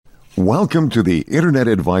Welcome to the Internet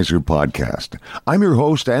Advisor Podcast. I'm your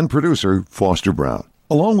host and producer, Foster Brown.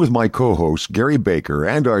 Along with my co-host, Gary Baker,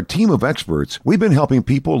 and our team of experts, we've been helping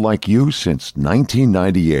people like you since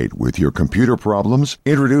 1998 with your computer problems,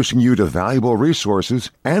 introducing you to valuable resources,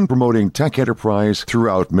 and promoting tech enterprise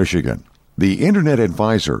throughout Michigan. The Internet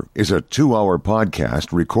Advisor is a 2-hour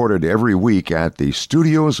podcast recorded every week at the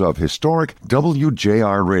studios of historic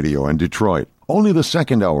WJR Radio in Detroit. Only the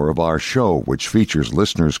second hour of our show, which features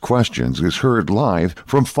listeners' questions, is heard live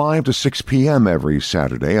from 5 to 6 p.m. every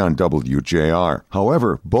Saturday on WJR.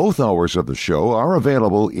 However, both hours of the show are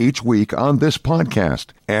available each week on this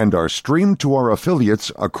podcast and are streamed to our affiliates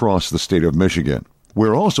across the state of Michigan.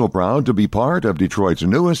 We're also proud to be part of Detroit's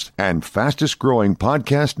newest and fastest-growing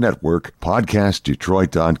podcast network,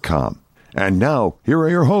 podcastdetroit.com. And now, here are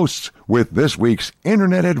your hosts with this week's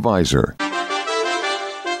Internet Advisor.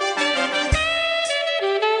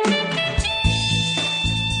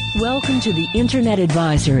 Welcome to the Internet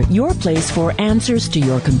Advisor, your place for answers to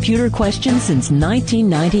your computer questions since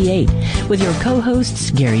 1998, with your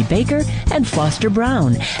co-hosts Gary Baker and Foster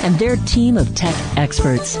Brown and their team of tech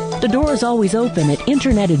experts. The door is always open at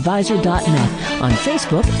internetadvisor.net on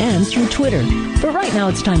Facebook and through Twitter. But right now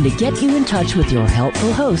it's time to get you in touch with your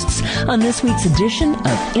helpful hosts on this week's edition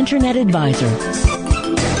of Internet Advisor.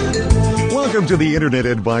 Welcome to the Internet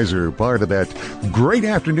Advisor, part of that great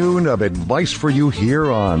afternoon of advice for you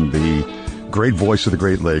here on the great voice of the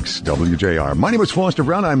Great Lakes, WJR. My name is Foster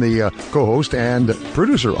Brown. I'm the co-host and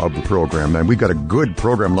producer of the program, and we've got a good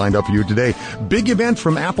program lined up for you today. Big event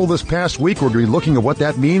from Apple this past week. We're going to be looking at what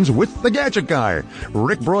that means with the Gadget Guy.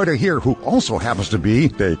 Rick Broider here, who also happens to be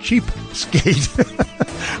the cheapskate.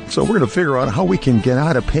 So we're going to figure out how we can get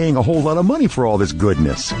out of paying a whole lot of money for all this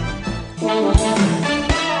goodness.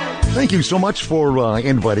 Thank you so much for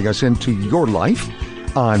inviting us into your life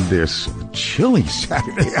on this chilly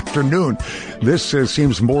Saturday afternoon. This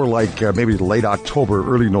seems more like maybe late October,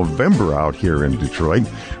 early November out here in Detroit.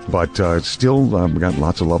 But still, we've got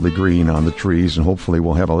lots of lovely green on the trees, and hopefully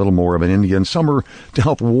we'll have a little more of an Indian summer to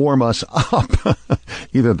help warm us up.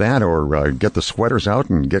 Either that or get the sweaters out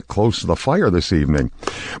and get close to the fire this evening.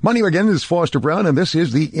 My name again is Foster Brown, and this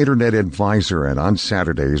is the Internet Advisor. And on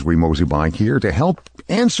Saturdays, we mosey by here to help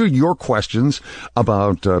answer your questions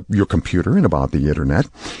about your computer and about the Internet.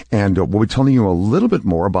 And we'll be telling you a little bit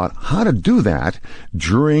more about how to do that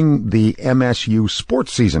during the MSU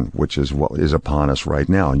sports season, which is what is upon us right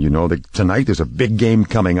now. And you know that tonight there's a big game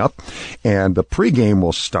coming up, and the pregame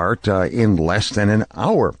will start in less than an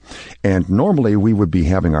hour. And normally we would be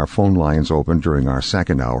having our phone lines open during our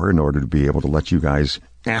second hour in order to be able to let you guys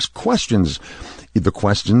ask questions. The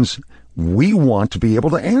questions we want to be able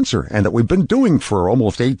to answer, and that we've been doing for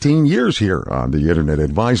almost 18 years here on the Internet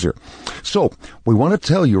Advisor. So we want to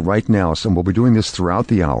tell you right now, and we'll be doing this throughout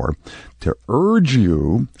the hour, to urge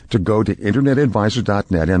you to go to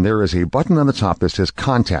internetadvisor.net, and there is a button on the top that says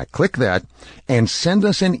Contact. Click that and send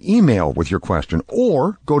us an email with your question,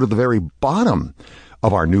 or go to the very bottom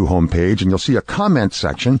of our new homepage, and you'll see a comment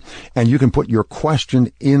section, and you can put your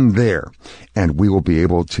question in there, and we will be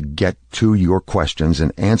able to get to your questions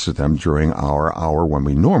and answer them during our hour when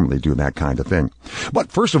we normally do that kind of thing.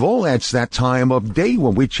 But first of all, it's that time of day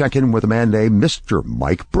when we check in with a man named Mr.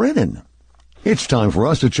 Mike Brennan. It's time for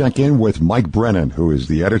us to check in with Mike Brennan, who is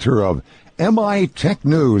the editor of MI Tech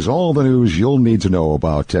News, all the news you'll need to know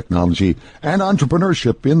about technology and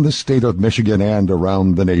entrepreneurship in the state of Michigan and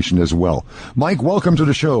around the nation as well. Mike, welcome to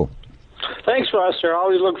the show. Thanks, Foster.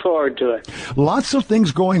 Always look forward to it. Lots of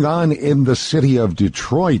things going on in the city of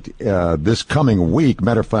Detroit this coming week.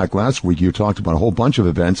 Matter of fact, last week you talked about a whole bunch of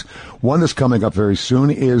events. One that's coming up very soon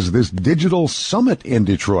is this digital summit in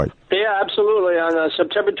Detroit. Yeah, absolutely. On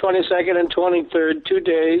September 22nd and 23rd, 2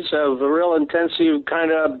 days of a real intensive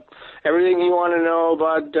kind of everything you want to know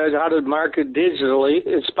about how to market digitally.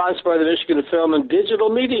 It's sponsored by the Michigan Film and Digital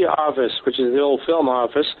Media Office, which is the old film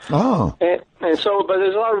office. Oh. And so, but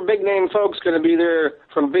there's a lot of big-name folks going to be there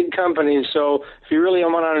from big companies, so if you really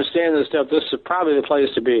want to understand this stuff, this is probably the place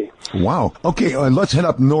to be. Wow. Okay, let's head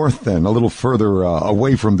up north then, a little further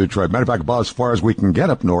away from Detroit. Matter of fact, about as far as we can get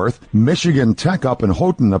up north. Michigan Tech up in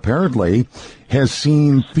Houghton apparently has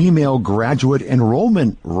seen female graduate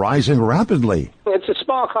enrollment rising rapidly. It's a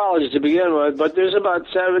small college to begin with, but there's about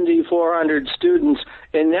 7,400 students,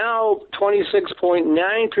 and now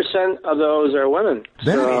 26.9% of those are women.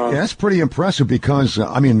 That's pretty impressive because,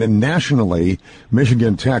 nationally,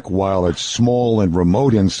 Michigan Tech, while it's small and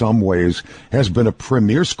remote in some ways, has been a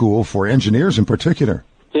premier school for engineers in particular.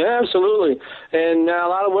 Yeah, absolutely. And a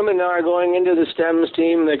lot of women now are going into the STEM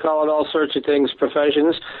team. They call it all sorts of things,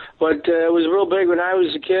 professions. But it was real big when I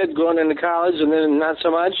was a kid, going into college, and then not so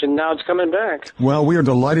much, and now it's coming back. Well, we are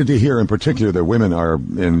delighted to hear in particular that women are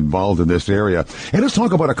involved in this area. And let's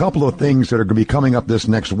talk about a couple of things that are going to be coming up this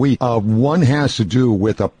next week. One has to do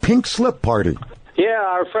with a pink slip party. Yeah,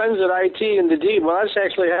 our friends at IT and the D, well, that's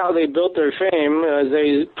actually how they built their fame.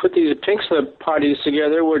 They put these pink slip parties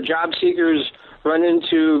together where job seekers run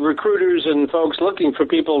into recruiters and folks looking for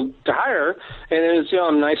people to hire, and it's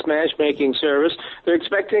a nice matchmaking service. They're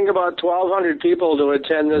expecting about 1,200 people to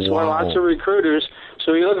attend this one, lots of recruiters.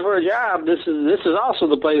 So you're looking for a job, this is also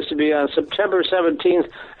the place to be on September 17th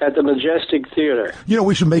at the Majestic Theater.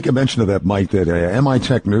 We should make a mention of that, Mike, that MI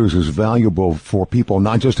Tech News is valuable for people,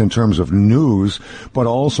 not just in terms of news, but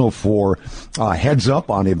also for heads up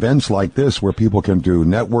on events like this where people can do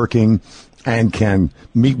networking and can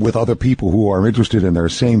meet with other people who are interested in their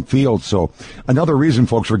same field. So another reason,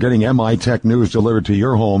 folks, for getting MI Tech News delivered to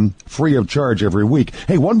your home free of charge every week.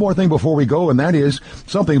 Hey, one more thing before we go, and that is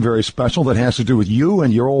something very special that has to do with you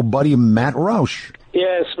and your old buddy Matt Roush.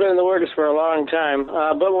 Yeah, it's been in the works for a long time.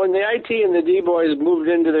 But when the IT and the D boys moved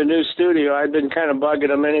into their new studio, I'd been kind of bugging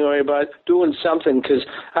them anyway about doing something, because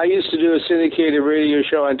I used to do a syndicated radio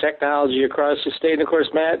show on technology across the state. And, of course,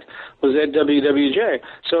 Matt was at WWJ.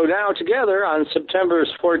 So now together on September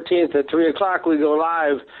 14th at 3 o'clock, we go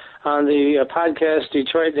live on the Podcast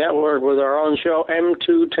Detroit Network with our own show,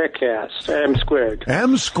 M2 TechCast, M Squared.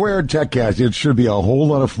 M Squared TechCast. It should be a whole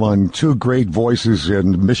lot of fun. Two great voices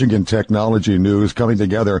in Michigan technology news coming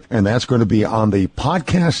together, and that's going to be on the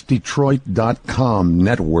PodcastDetroit.com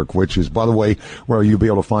network, which is, by the way, where you'll be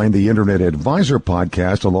able to find the Internet Advisor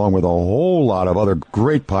podcast, along with a whole lot of other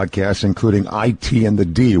great podcasts, including IT and the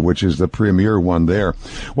D, which is the premier one there.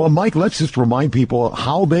 Well, Mike, let's just remind people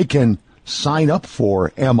how they can sign up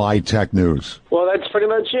for MI Tech News. Well, that's pretty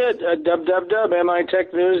much it.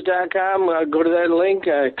 www.mitechnews.com. Go to that link,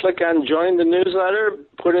 click on Join the Newsletter,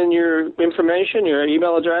 put in your information, your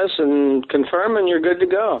email address, and confirm, and you're good to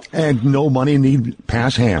go. And no money need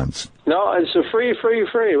pass hands. No, it's a free.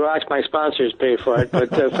 Well, my sponsors pay for it, but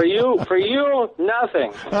for you,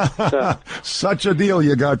 nothing. So. Such a deal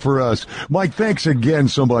you got for us. Mike, thanks again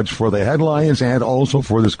so much for the headlines and also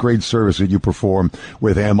for this great service that you perform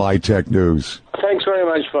with MI Tech News. Thanks very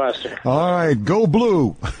much, Foster. All right, go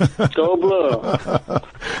blue. Go blue.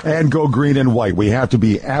 And go green and white. We have to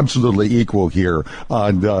be absolutely equal here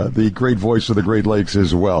on the great voice of the Great Lakes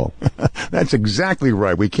as well. That's exactly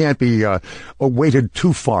right. We can't be weighted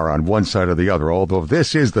too far on one side or the other, although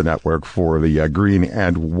this is the network for the green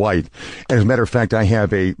and white. As a matter of fact, I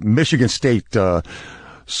have a Michigan State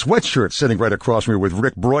sweatshirt sitting right across from me with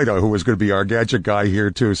Rick Broida, who is going to be our gadget guy here,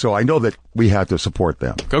 too. So I know that we have to support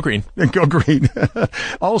them. Go green. Go green.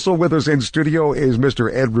 Also with us in studio is Mr.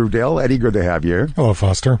 Ed Rudell. Eddie, good to have you here. Hello,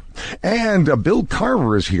 Foster. And Bill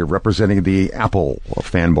Carver is here representing the Apple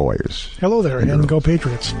fanboys. Hello there, and go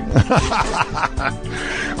Patriots.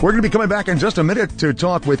 We're going to be coming back in just a minute to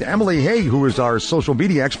talk with Emily Hay, who is our social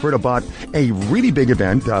media expert, about a really big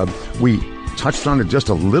event. We touched on it just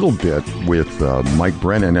a little bit with Mike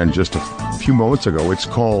Brennan and just a few moments ago. It's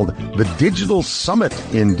called the Digital Summit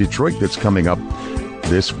in Detroit that's coming up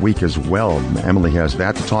this week as well. Emily has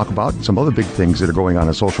that to talk about, some other big things that are going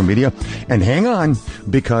on social media. And hang on,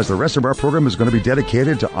 because the rest of our program is going to be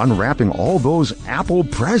dedicated to unwrapping all those Apple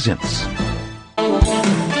presents.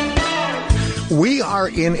 We are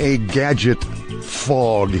in a gadget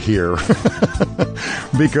fog here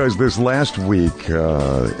because this last week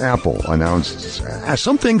Apple announced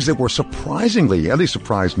some things that were surprisingly, at least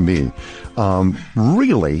surprised me,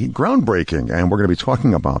 really groundbreaking, and we're going to be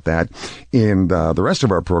talking about that in the rest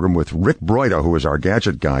of our program with Rick Broida, who is our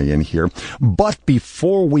gadget guy in here. But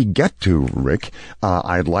before we get to Rick,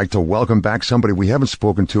 I'd like to welcome back somebody we haven't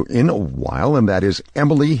spoken to in a while, and that is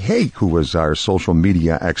Emily Hay, who is our social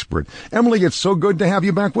media expert. Emily, it's so good to have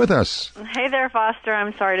you back with us. Hey there, Foster.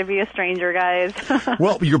 I'm sorry to be a stranger, guys.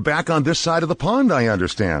 Well, you're back on this side of the pond, I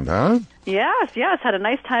understand, huh? Yes. Had a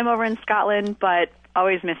nice time over in Scotland, but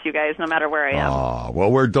always miss you guys no matter where I am.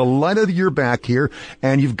 Well, we're delighted you're back here,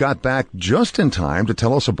 and you've got back just in time to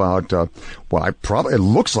tell us about it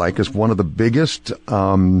looks like is one of the biggest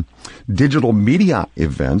digital media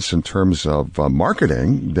events in terms of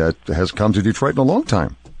marketing that has come to Detroit in a long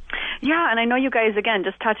time. Yeah, and I know you guys, again,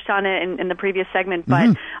 just touched on it in the previous segment,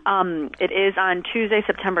 but it is on Tuesday,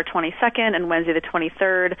 September 22nd, and Wednesday the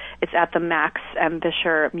 23rd. It's at the Max M.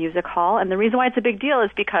 Fisher Music Hall. And the reason why it's a big deal is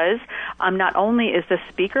because not only is the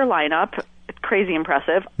speaker lineup crazy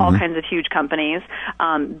impressive. All kinds of huge companies,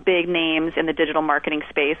 big names in the digital marketing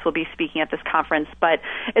space will be speaking at this conference. But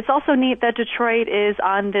it's also neat that Detroit is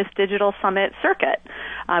on this digital summit circuit.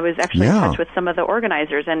 I was actually in touch with some of the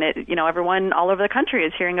organizers, and everyone all over the country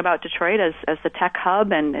is hearing about Detroit as the tech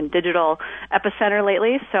hub and digital epicenter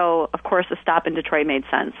lately. So, of course, a stop in Detroit made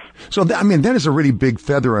sense. So, that is a really big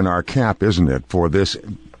feather in our cap, isn't it, for this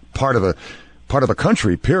part of the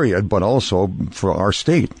country, period, but also for our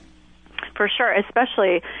state. For sure,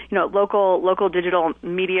 especially, local digital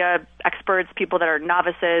media experts, people that are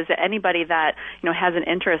novices, anybody that, has an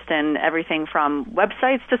interest in everything from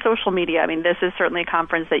websites to social media. I mean, this is certainly a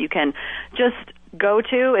conference that you can just go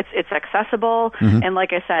to. It's accessible. And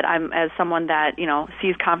like I said, I'm, as someone that,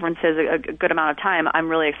 sees conferences a good amount of time, I'm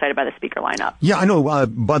really excited by the speaker lineup. Yeah, I know.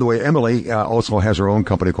 By the way, Emily also has her own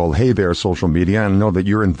company called Hey There Social Media, and I know that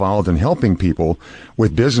you're involved in helping people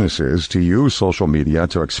with businesses to use social media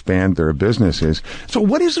to expand their businesses. So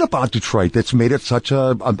what is it about Detroit that's made it such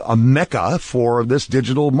a mecca for this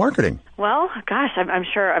digital marketing? Well, gosh, I'm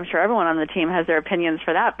sure everyone on the team has their opinions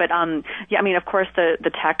for that. But of course,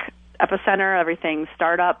 the tech epicenter, everything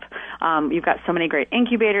startup. You've got so many great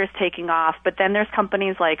incubators taking off, but then there's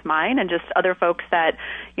companies like mine and just other folks that,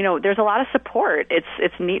 there's a lot of support.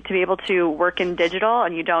 It's neat to be able to work in digital,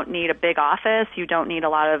 and you don't need a big office. You don't need a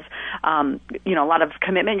lot of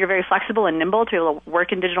commitment. You're very flexible and nimble to be able to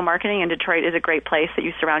work in digital marketing, and Detroit is a great place that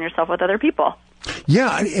you surround yourself with other people.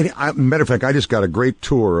 Yeah, matter of fact, I just got a great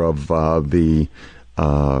tour of the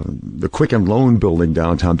Quicken Loan building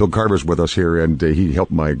downtown. Bill Carver's with us here, and he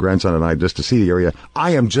helped my grandson and I just to see the area.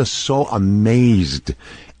 I am just so amazed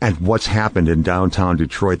at what's happened in downtown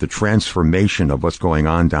Detroit, the transformation of what's going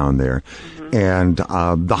on down there. And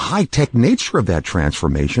the high-tech nature of that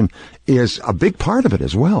transformation is a big part of it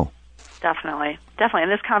as well. Definitely.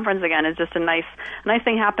 And this conference, again, is just a nice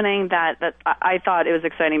thing happening that I thought it was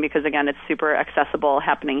exciting because, again, it's super accessible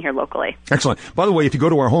happening here locally. Excellent. By the way, if you go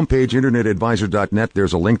to our homepage, internetadvisor.net,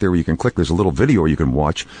 there's a link there where you can click. There's a little video you can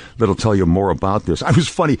watch that'll tell you more about this. I was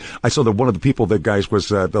funny. I saw that one of the people that, guys, was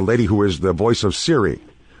the lady who is the voice of Siri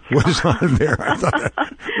was on there. I thought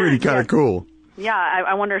that really kind of cool. Yeah,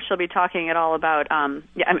 I wonder if she'll be talking at all about,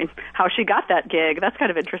 how she got that gig. That's kind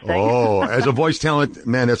of interesting. Oh, as a voice talent,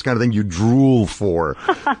 man, that's the kind of thing you drool for.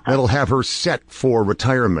 That'll have her set for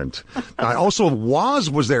retirement. Also, Woz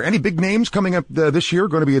was there. Any big names coming up this year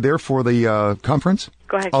going to be there for the conference?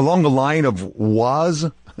 Go ahead. Along the line of Woz?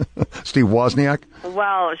 Steve Wozniak?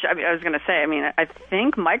 Well, I was going to say, I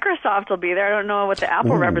think Microsoft will be there. I don't know what the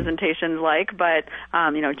Apple representation's like, but,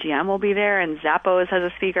 GM will be there, and Zappos has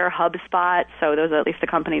a speaker, HubSpot. So those are at least the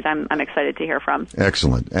companies I'm excited to hear from.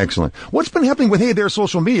 Excellent. What's been happening with Hey There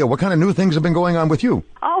Social Media? What kind of new things have been going on with you?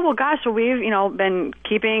 Oh, well, gosh, we've, been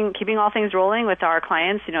keeping all things rolling with our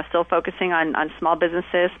clients, still focusing on small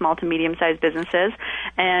businesses, small to medium-sized businesses.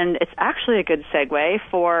 And it's actually a good segue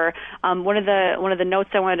for one of the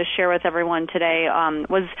notes I wanted to share with everyone today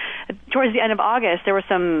was towards the end of August, there were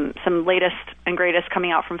some latest and greatest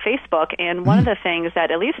coming out from Facebook, and one of the things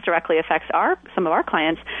that at least directly affects some of our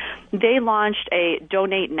clients, they launched a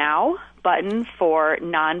Donate Now button for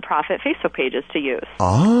nonprofit Facebook pages to use.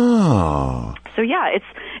 Oh. So yeah,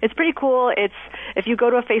 it's pretty cool. It's if you go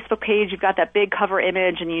to a Facebook page, you've got that big cover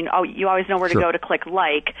image, and you always know where to go to click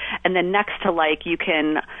like, and then next to like you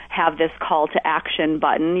can have this call to action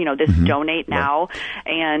button, this Donate Now,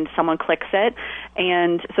 and someone clicks it,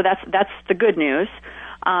 and so that's the good news.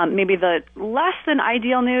 Maybe the less than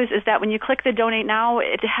ideal news is that when you click the Donate Now,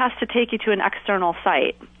 it has to take you to an external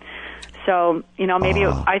site. So, maybe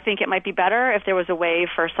I think it might be better if there was a way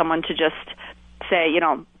for someone to just say,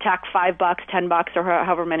 tack $5, $10, or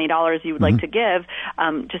however many dollars you would like to give,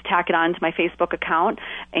 just tack it on to my Facebook account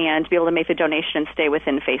and be able to make the donation and stay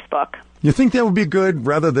within Facebook. You think that would be good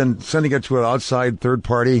rather than sending it to an outside third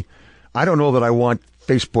party? I don't know that I want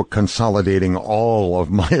Facebook consolidating all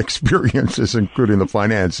of my experiences, including the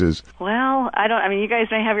finances. Well, you guys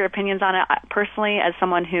may have your opinions on it. Personally, as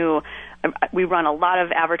someone who we run a lot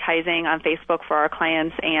of advertising on Facebook for our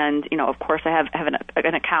clients, and of course, I have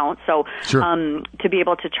an account. So to be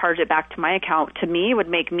able to charge it back to my account, to me, would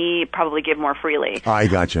make me probably give more freely. I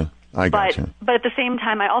gotcha. But at the same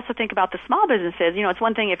time, I also think about the small businesses. It's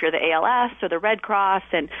one thing if you're the ALS or the Red Cross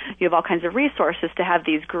and you have all kinds of resources to have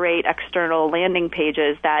these great external landing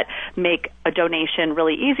pages that make a donation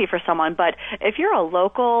really easy for someone. But if you're a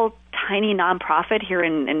local tiny nonprofit here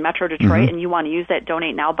in Metro Detroit and you want to use that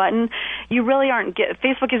Donate Now button, you really aren't.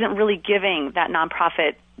 Facebook isn't really giving that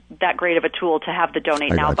nonprofit that great of a tool to have the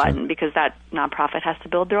Donate Now button, because that nonprofit has to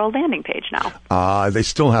build their own landing page now. They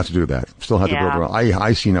still have to do that. Still have to build their own.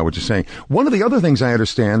 I see now what you're saying. One of the other things I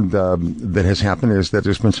understand that has happened is that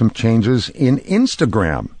there's been some changes in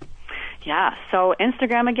Instagram. Yeah, so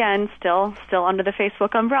Instagram, again, still under the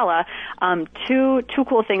Facebook umbrella. Two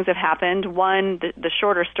cool things have happened. One, the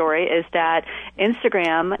shorter story, is that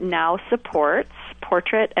Instagram now supports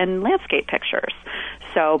portrait and landscape pictures.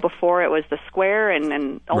 So before it was the square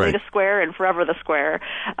and only the square and forever the square.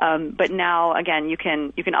 But now, again, you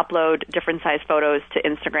can upload different size photos to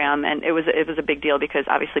Instagram, and it was a big deal because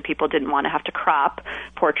obviously people didn't want to have to crop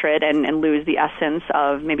portrait and lose the essence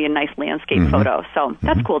of maybe a nice landscape photo. So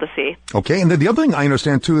that's cool to see. Okay, and then the other thing I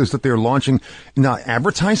understand too is that they're launching now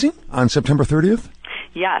advertising on September 30th.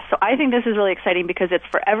 Yeah, so I think this is really exciting because it's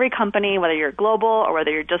for every company, whether you're global or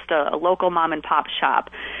whether you're just a local mom and pop shop.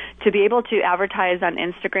 To be able to advertise on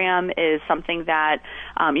Instagram is something that,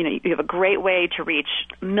 you have a great way to reach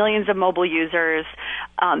millions of mobile users.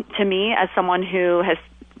 To me, as someone who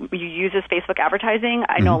uses Facebook advertising,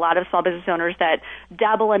 I know a lot of small business owners that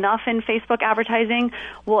dabble enough in Facebook advertising.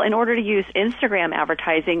 Well, in order to use Instagram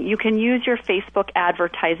advertising, you can use your Facebook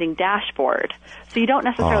advertising dashboard. So you don't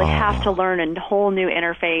necessarily have to learn a whole new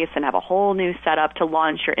interface and have a whole new setup to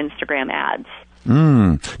launch your Instagram ads.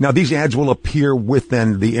 Now, these ads will appear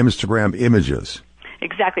within the Instagram images.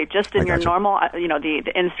 Exactly, just in your normal,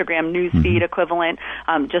 the Instagram news feed equivalent,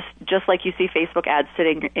 just like you see Facebook ads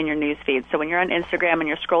sitting in your news feed. So when you're on Instagram and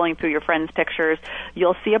you're scrolling through your friends' pictures,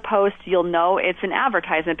 you'll see a post, you'll know it's an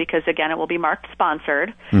advertisement because, again, it will be marked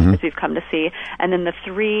sponsored, as we've come to see. And then the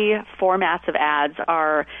three formats of ads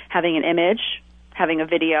are having an image, having a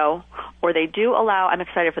video, or they do allow, I'm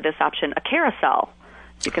excited for this option, a carousel.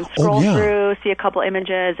 You can scroll through, see a couple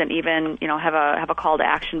images, and even have a call to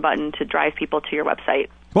action button to drive people to your website.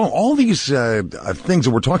 Well, all these things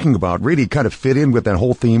that we're talking about really kind of fit in with that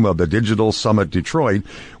whole theme of the Digital Summit Detroit,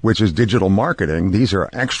 which is digital marketing. These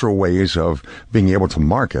are extra ways of being able to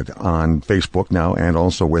market on Facebook now and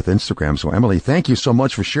also with Instagram. So, Emily, thank you so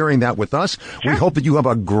much for sharing that with us. Sure. We hope that you have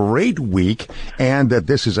a great week and that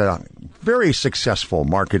this is a very successful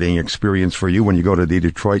marketing experience for you when you go to the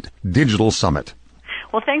Detroit Digital Summit.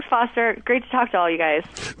 Well, thanks, Foster. Great to talk to all you guys.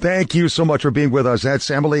 Thank you so much for being with us.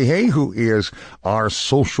 That's Emily Hay, who is our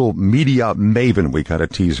social media maven. We kind of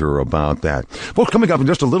tease her about that. Well, coming up in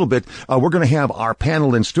just a little bit, we're going to have our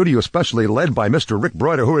panel in studio, especially led by Mr. Rick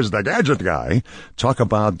Broida, who is the Gadget Guy, talk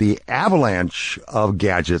about the avalanche of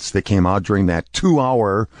gadgets that came out during that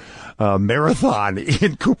 2-hour marathon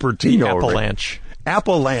in Cupertino.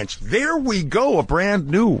 Avalanche. There we go. A brand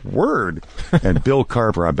new word. And Bill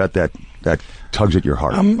Carver, I bet that tugs at your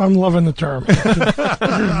heart. I'm loving the term.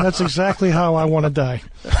 That's exactly how I want to die.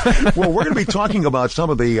 Well, we're going to be talking about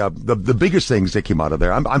some of the biggest things that came out of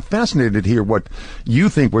there. I'm fascinated to hear what you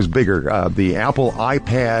think was bigger, the Apple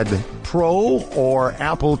iPad Pro or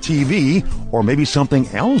Apple TV, or maybe something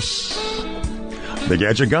else. The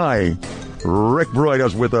Gadget Guy, Rick Broida,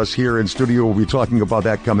 is with us here in studio. We'll be talking about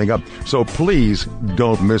that coming up. So please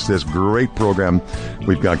don't miss this great program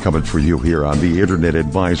we've got coming for you here on the Internet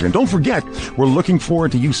Advisor. And don't forget, we're looking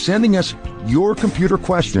forward to you sending us your computer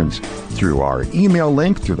questions through our email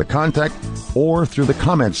link, through the contact, or through the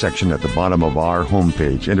comment section at the bottom of our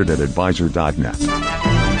homepage,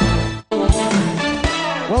 InternetAdvisor.net.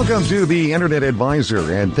 Welcome to the Internet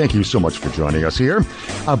Advisor, and thank you so much for joining us here.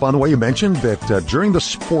 By the way, you mentioned that during the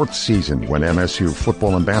sports season, when MSU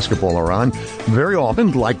football and basketball are on, very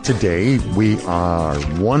often, like today, we are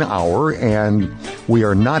 1 hour, and we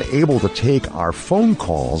are not able to take our phone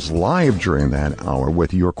calls live during that hour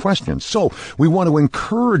with your questions. So we want to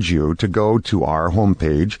encourage you to go to our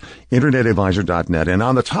homepage, InternetAdvisor.net, and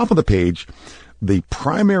on the top of the page, the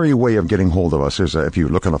primary way of getting hold of us is if you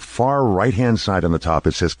look on the far right-hand side on the top,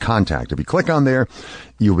 it says Contact. If you click on there,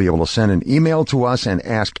 you'll be able to send an email to us and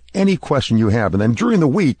ask any question you have. And then during the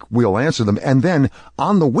week, we'll answer them. And then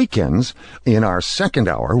on the weekends, in our second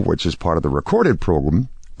hour, which is part of the recorded program,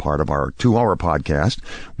 part of our 2-hour podcast,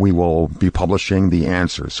 we will be publishing the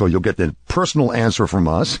answer. So you'll get the personal answer from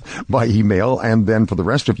us by email, and then for the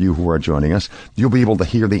rest of you who are joining us, you'll be able to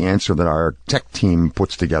hear the answer that our tech team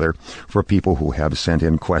puts together for people who have sent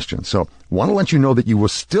in questions. So want to let you know that you will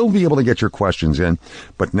still be able to get your questions in,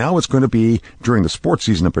 but now it's going to be during the sports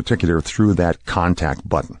season in particular through that contact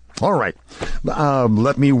button. All right.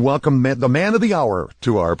 Let me welcome the man of the hour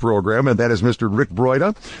to our program, and that is Mr. Rick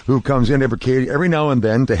Broida, who comes in every now and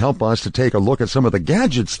then to help us to take a look at some of the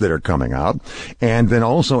gadgets that are coming out, and then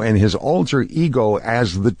also in his alter ego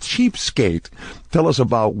as the cheapskate tell us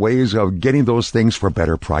about ways of getting those things for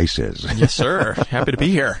better prices. Yes, sir. Happy to be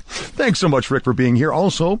here. Thanks so much, Rick, for being here.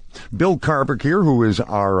 Also, Bill Carbick here, who is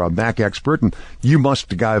our Mac expert, and you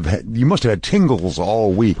must have had tingles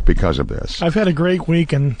all week because of this. I've had a great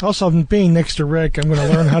week, and also being next to Rick, I'm going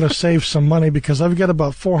to learn how to save some money because I've got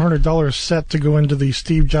about $400 set to go into the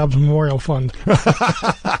Steve Jobs Memorial Fund.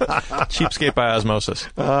 Cheapskate by osmosis.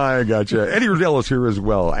 I gotcha. Eddie Riddell is here as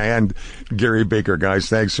well, and Gary Baker. Guys,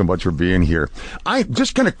 thanks so much for being here. I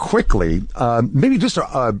just kind of quickly, maybe just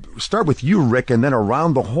start with you, Rick, and then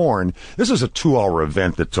around the horn. This is a 2-hour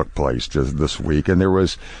event that took place just this week, and there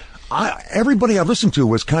was everybody I've listened to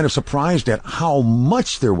was kind of surprised at how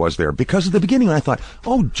much there was there, because at the beginning I thought,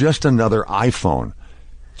 oh, just another iPhone,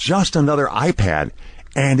 just another iPad,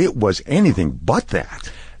 and it was anything but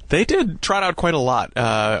that. They did trot out quite a lot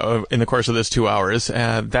in the course of this 2 hours.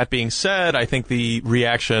 That being said, I think the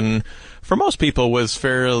reaction for most people was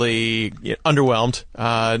fairly underwhelmed.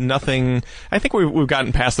 Nothing. I think we've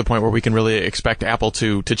gotten past the point where we can really expect Apple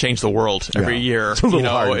to change the world every year. It's a little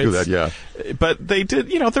hard to do that, yeah. But they did.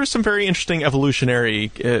 There's some very interesting evolutionary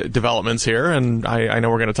developments here, and I know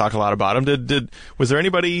we're going to talk a lot about them. Was there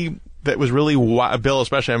anybody that was really Bill,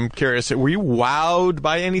 especially, I'm curious, were you wowed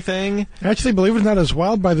by anything? Actually, believe it or not, I was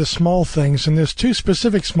wowed by the small things, and there's two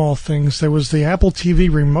specific small things. There was the Apple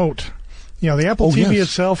TV remote. The Apple TV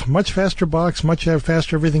itself, much faster box, much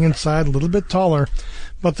faster everything inside, a little bit taller,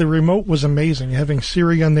 but the remote was amazing. Having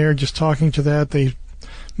Siri on there, just talking to that, they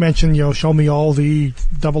mentioned, show me all the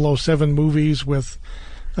 007 movies with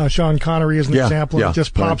Sean Connery as an example. It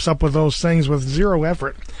just pops up with those things with zero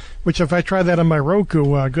effort. Which, if I try that on my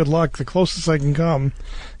Roku, good luck. The closest I can come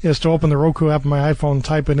is to open the Roku app on my iPhone,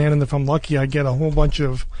 type it in, and if I'm lucky, I get a whole bunch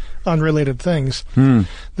of unrelated things.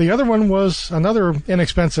 The other one was another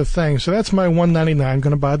inexpensive thing. So that's my $199. I'm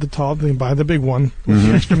going to buy the big one with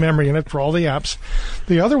the extra memory in it for all the apps.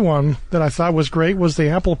 The other one that I thought was great was the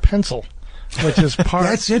Apple Pencil, which is part.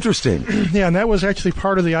 That's interesting. Yeah, and that was actually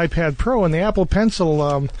part of the iPad Pro. And the Apple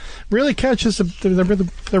Pencil really catches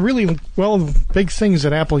the really big things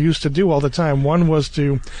that Apple used to do all the time. One was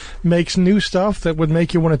to make new stuff that would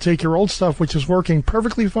make you want to take your old stuff, which is working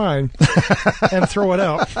perfectly fine, and throw it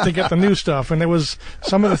out to get the new stuff. And there was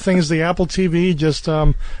some of the things, the Apple TV, just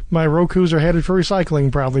my Rokus are headed for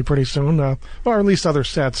recycling probably pretty soon, or at least other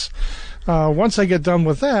sets. Once I get done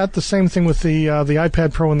with that, the same thing with the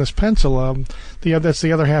iPad Pro and this pencil. That's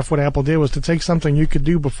the other half. What Apple did was to take something you could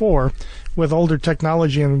do before with older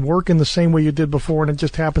technology and work in the same way you did before, and it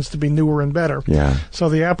just happens to be newer and better. Yeah. So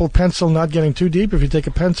the Apple Pencil, not getting too deep. If you take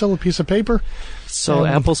a pencil, a piece of paper. So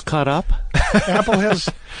Apple's caught up. Apple has.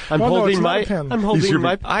 I'm holding my pen.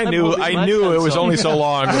 I knew it was only so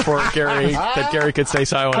long before Gary could stay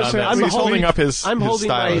silent on that. He's holding up his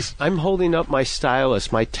stylus. I'm holding up my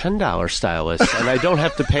stylus, my $10 stylus, and I don't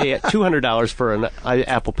have to pay $200 for an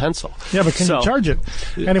Apple Pencil. Yeah, but can you charge it?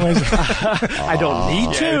 Anyways, I don't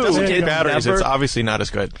need to. It doesn't get batteries. It's obviously not as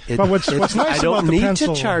good. But what's nice I don't about the need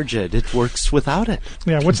pencil, to charge it. It works without it.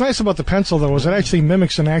 Yeah, what's nice about the pencil though is it actually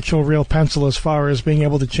mimics an actual real pencil as far as being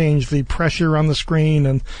able to change the pressure on the screen,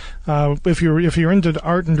 and if you're into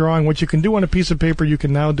art and drawing, what you can do on a piece of paper, you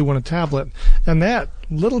can now do on a tablet, and that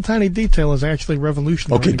little tiny detail is actually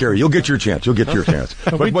revolutionary. Okay, Gary, you'll get your chance.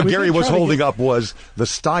 But what Gary was holding up was the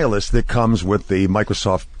stylus that comes with the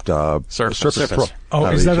Microsoft Surface Pro. Oh,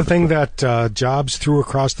 is that a thing that Jobs threw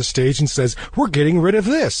across the stage and says, "We're getting rid of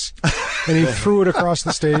this," and he threw it across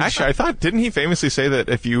the stage? Actually, didn't he famously say that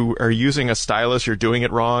if you are using a stylus, you're doing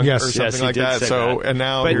it wrong, or something like that? So, and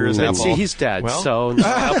now here's Apple. See, he's dead. Well,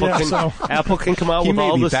 so Apple can come out with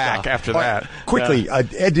all the stuff after that. Quickly,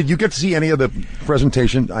 Ed, did you get to see any of the presentation?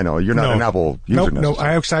 I know you're not an Apple user. No,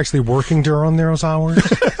 I was actually working during those hours.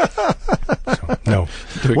 No.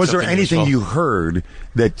 Was there anything you heard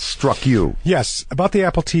that struck you? Yes, about the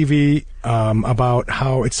Apple TV, about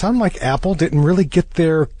how it sounded like Apple didn't really get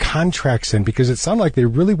their contracts in, because it sounded like they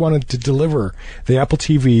really wanted to deliver the Apple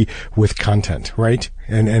TV with content, right?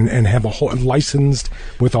 And have a whole licensed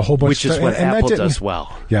with a whole bunch which of stuff. Which is what Apple does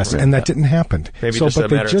well. Yes, and that didn't happen. Maybe but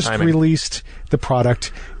they just released the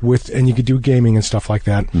product and you could do gaming and stuff like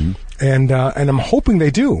that. Mm-hmm. And I'm hoping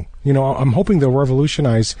they do. I'm hoping they'll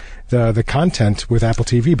revolutionize the content with Apple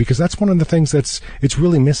TV, because that's one of the things it's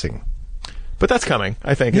really missing. But that's coming,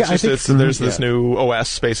 I think. There's this new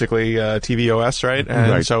OS, basically, TV OS, right?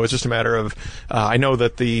 And so it's just a matter of, I know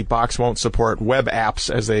that the box won't support web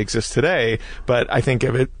apps as they exist today, but I think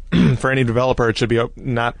if it, for any developer, it should be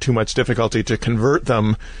not too much difficulty to convert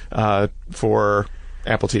them for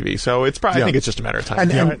Apple TV. So it's probably, I think it's just a matter of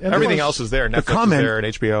time. And everything else is there. Netflix is there and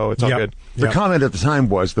HBO. It's all good. The comment at the time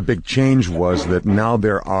was, the big change was that now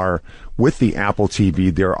there are with the Apple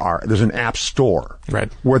TV, there's an app store,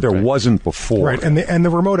 right, where there wasn't before, right, and the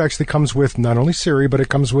remote actually comes with not only Siri, but it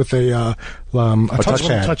comes with a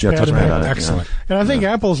touchpad. Yeah, touchpad on it. Excellent. Yeah. And I think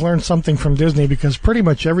Apple's learned something from Disney, because pretty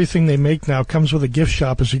much everything they make now comes with a gift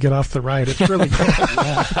shop as you get off the ride. It's really cool.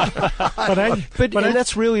 But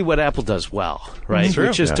that's really what Apple does well, right?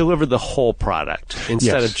 Which is deliver the whole product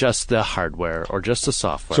instead of just the hardware or just the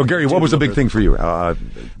software. So, Gary, what was the big thing for you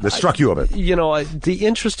that struck you of it? The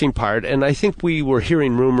interesting part, and I think we were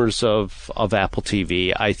hearing rumors of Apple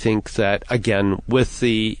TV. I think that, again, with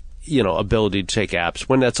the ability to take apps,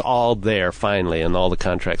 when that's all there finally and all the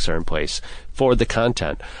contracts are in place for the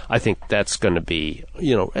content, I think that's going to be,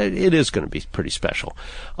 it is going to be pretty special.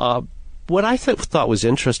 What I thought was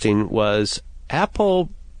interesting was Apple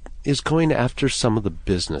is going after some of the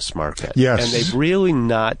business market. Yes. And they've really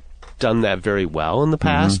not done that very well in the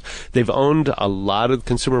past. They've owned a lot of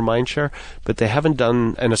consumer mindshare, but they haven't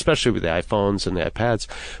done, and especially with the iPhones and the iPads,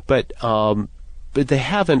 but they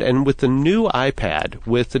haven't. And with the new iPad,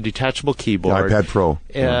 with the detachable keyboard, the iPad Pro,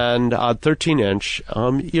 and 13-inch,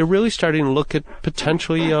 you're really starting to look at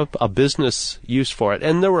potentially a business use for it.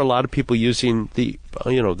 And there were a lot of people using the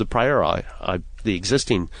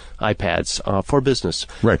existing iPads for business.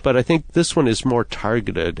 Right. But I think this one is more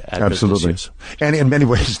targeted at business use. And in many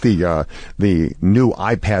ways, the new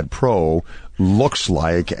iPad Pro looks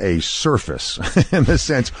like a Surface in the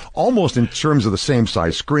sense, almost in terms of the same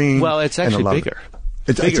size screen. Well, it's actually bigger.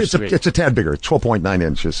 It's a tad bigger, 12.9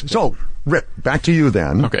 inches. So, Rip, back to you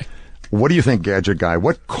then. Okay. What do you think, Gadget Guy?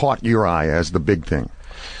 What caught your eye as the big thing?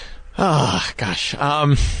 Gosh.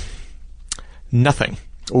 Nothing.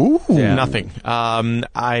 Ooh. Yeah. Nothing.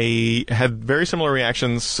 I had very similar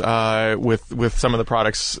reactions with some of the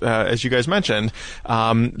products as you guys mentioned.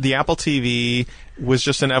 The Apple TV was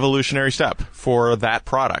just an evolutionary step for that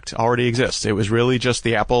product. Already exists. It was really just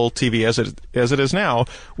the Apple TV as it is now,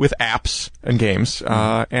 with apps and games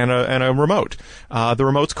and a remote. The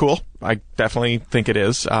remote's cool. I definitely think it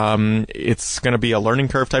is. It's going to be a learning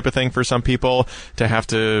curve type of thing for some people to have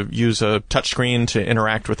to use a touchscreen to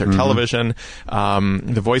interact with their television.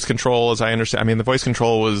 The voice control, as I understand, the voice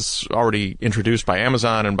control was already introduced by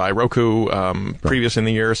Amazon and by Roku previous in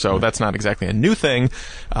the year, so that's not exactly a new thing.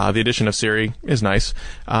 The addition of Siri is nice.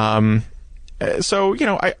 So,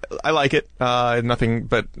 I like it. Nothing,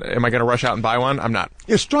 but am I going to rush out and buy one? I'm not.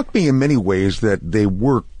 It struck me in many ways that they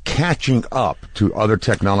were catching up to other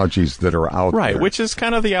technologies that are out there. Right, which is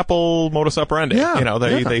kind of the Apple modus operandi. Yeah,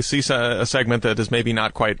 they see a segment that is maybe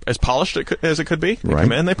not quite as polished as it could be. They right.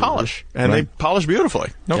 come in, they polish. And they polish beautifully.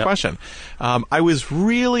 No question. I was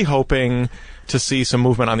really hoping to see some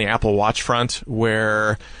movement on the Apple Watch front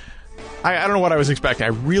where... I don't know what I was expecting. I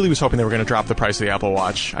really was hoping they were going to drop the price of the Apple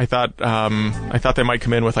Watch. I thought they might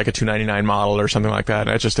come in with like a $299 model or something like that.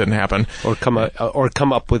 That just didn't happen. Or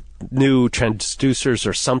come up with new transducers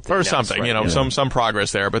or something. Or something, right? Some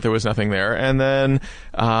progress there, but there was nothing there. And then,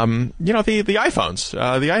 the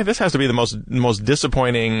iPhones. This has to be the most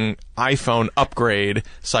disappointing iPhone upgrade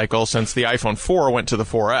cycle since the iPhone 4 went to the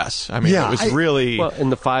 4S. It was really... Well,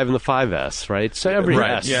 in the 5 and the 5S, right? So every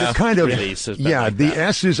S release has been like the that.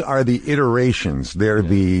 S's are the iterations. They're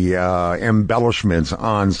the embellishments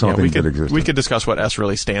on something that exists. We could discuss what S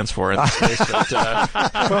really stands for in this case.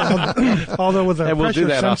 But, although with a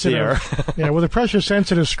with a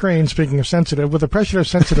pressure-sensitive screen, speaking of sensitive, with a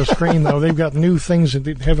pressure-sensitive screen, though, they've got new things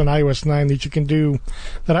that have an iOS 9 that you can do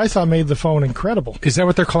that I thought made the phone incredible. Is that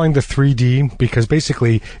what they're calling the 3D? Because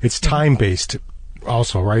basically it's time-based.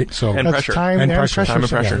 Also, right? So and pressure. Time and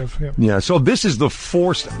pressure. Yeah, so this is the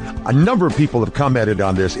forced... A number of people have commented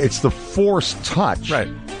on this. It's the Force Touch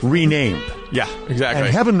renamed. Yeah, exactly.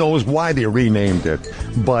 And heaven knows why they renamed it.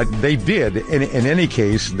 But they did. In any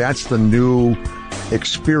case, that's the new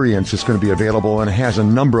experience that's going to be available, and it has a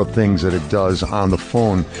number of things that it does on the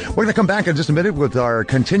phone. We're going to come back in just a minute with our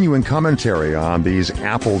continuing commentary on these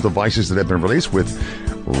Apple devices that have been released with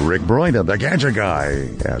Rick Broyden, the Gadget Guy,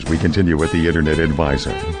 as we continue with the Internet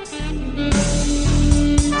Advisor.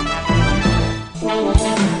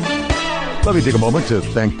 Let me take a moment to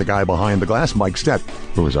thank the guy behind the glass, Mike Stett,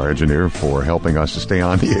 who is our engineer, for helping us to stay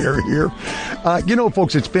on the air here.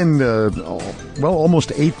 Folks, it's been,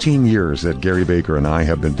 almost 18 years that Gary Baker and I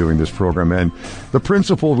have been doing this program, and the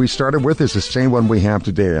principle we started with is the same one we have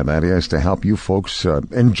today, and that is to help you folks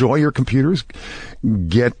enjoy your computers,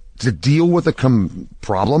 get to deal with the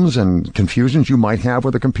problems and confusions you might have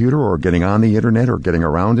with a computer or getting on the internet or getting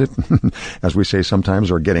around it, as we say sometimes,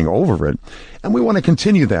 or getting over it. And we want to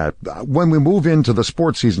continue that. When we move into the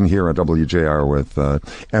sports season here at WJR with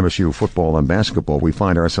MSU football and basketball, we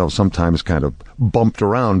find ourselves sometimes kind of bumped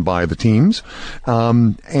around by the teams.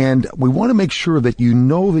 And we want to make sure that you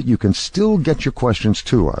know that you can still get your questions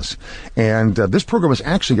to us. And this program is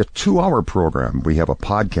actually a 2-hour program. We have a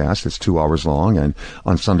podcast that's 2 hours long, and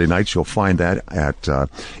on Sunday nights you'll find that at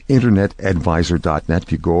internetadvisor.net.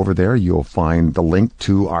 If you go over there, you'll find the link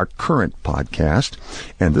to our current podcast.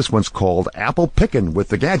 And this one's called Apple Pickin' with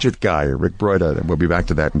the Gadget Guy, Rick Broida, and we'll be back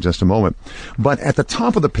to that in just a moment. But at the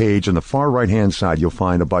top of the page on the far right-hand side, you'll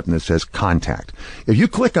find a button that says Contact. If you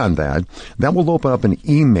click on that, that will open up an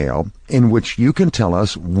email in which you can tell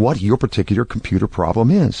us what your particular computer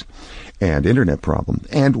problem is and internet problem.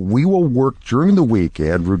 And we will work during the week.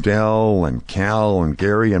 Ed Rudell and Cal and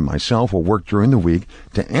Gary and myself will work during the week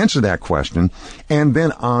to answer that question. And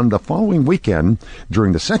then on the following weekend,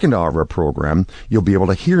 during the second hour of our program, you'll be able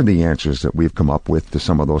to hear the answers that we've come up with to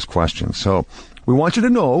some of those questions. So we want you to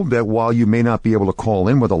know that while you may not be able to call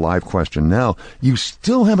in with a live question now, you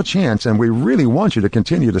still have a chance, and we really want you to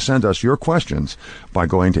continue to send us your questions by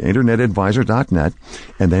going to internetadvisor.net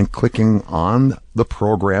and then clicking on the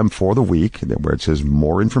program for the week where it says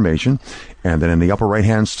more information. And then in the upper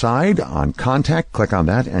right-hand side on Contact, click on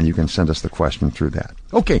that, and you can send us the question through that.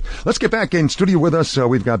 Okay, let's get back in studio with us.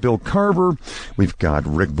 We've got Bill Carver, we've got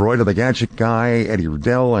Rick Broida, the Gadget Guy, Eddie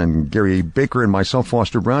Rudell, and Gary Baker, and myself,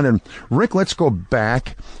 Foster Brown. And Rick, let's go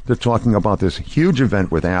back to talking about this huge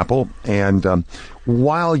event with Apple. And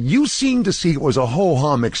while you seem to see it was a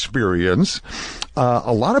ho-hum experience,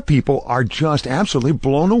 a lot of people are just absolutely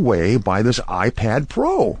blown away by this iPad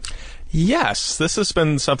Pro. Yes, this has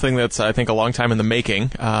been something that's, I think, a long time in the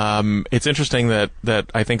making. It's interesting that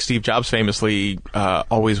I think Steve Jobs famously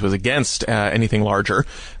always was against anything larger.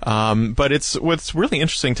 But what's really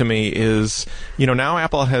interesting to me is, now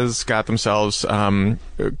Apple has got themselves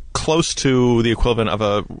close to the equivalent of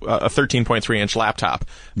a 13.3-inch laptop,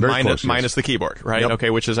 minus the keyboard, right? Yep. Okay,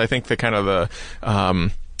 which is, I think, the kind of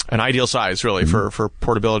an ideal size, really, for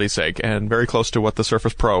portability's sake, and very close to what the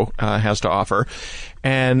Surface Pro has to offer.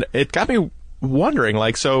 And it got me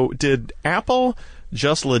wondering, so did Apple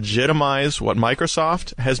just legitimize what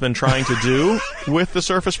Microsoft has been trying to do with the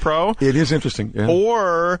Surface Pro? It is interesting. Yeah.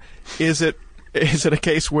 Or is it a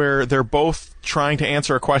case where they're both trying to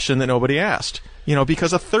answer a question that nobody asked?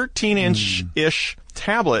 Because a 13-inch-ish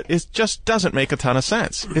tablet just doesn't make a ton of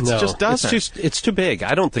sense. It just doesn't. It's too big.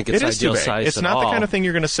 I don't think it's ideal size. It's not the kind of thing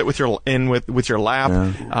you're going to sit with your lap.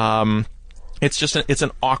 Yeah. It's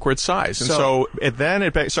an awkward size, and so it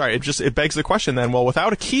begs the question. Then, well,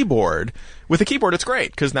 without a keyboard, with a keyboard, it's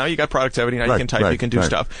great because now you got productivity. Now you can type, you can do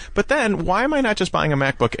stuff. But then, why am I not just buying a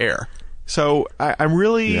MacBook Air? So I'm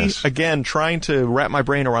really, again, trying to wrap my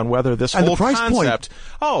brain around whether this whole concept.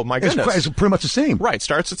 Oh my goodness, it's pretty much the same. Right,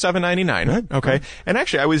 starts at $799. Right. Okay, and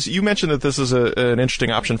actually, you mentioned that this is an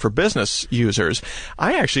interesting option for business users.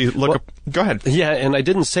 I actually go ahead. Yeah, and I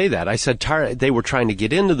didn't say that. I said they were trying to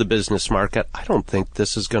get into the business market. I don't think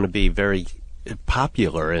this is going to be very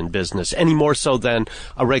popular in business any more so than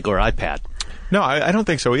a regular iPad. No, I don't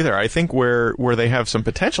think so either. I think where they have some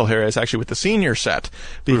potential here is actually with the senior set,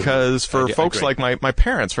 because for folks like my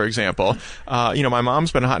parents, for example, my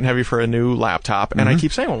mom's been hot and heavy for a new laptop, and I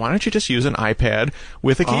keep saying, well, why don't you just use an iPad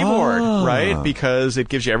with a keyboard, right? Because it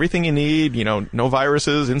gives you everything you need, no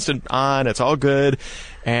viruses, instant on, it's all good.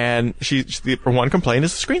 And her one complaint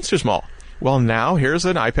is the screen's too small. Well, now here's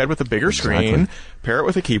an iPad with a bigger screen, pair it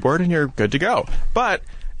with a keyboard, and you're good to go. But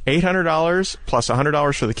 $800 plus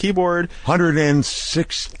 $100 for the keyboard.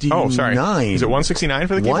 $169. Oh, sorry. Is it $169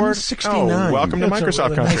 for the keyboard? $169. Oh, welcome to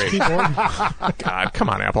Microsoft country. Nice God, come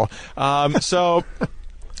on, Apple. So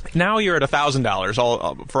now you're at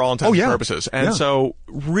 $1,000 for all intents and purposes. And so,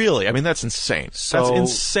 really, I mean, that's insane. That's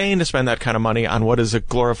insane to spend that kind of money on what is a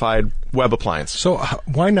glorified web appliance. So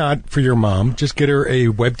why not, for your mom, just get her a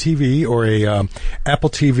web TV or a Apple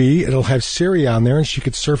TV? It'll have Siri on there, and she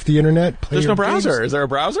could surf the internet. There's no browser. Games. Is there a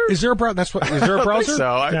browser? Is there a browser? Is there a browser?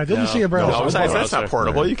 I didn't see a browser. No, besides, that's not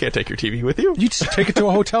portable. You can't take your TV with you. You just take it to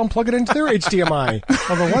a hotel and plug it into their HDMI.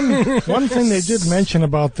 Well, the one thing they did mention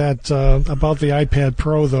about that about the iPad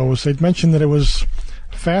Pro, though, was they'd mentioned that it was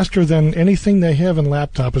faster than anything they have in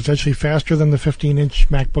laptop. It's actually faster than the 15-inch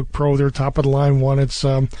MacBook Pro, their top-of-the-line one. It's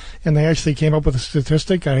and they actually came up with a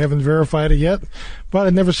statistic. I haven't verified it yet, but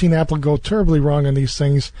I've never seen Apple go terribly wrong on these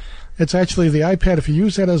things. It's actually the iPad. If you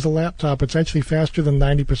use that as a laptop, it's actually faster than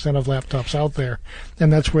 90% of laptops out there.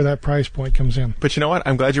 And that's where that price point comes in. But you know what?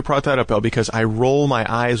 I'm glad you brought that up, Bill, because I roll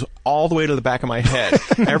my eyes all the way to the back of my head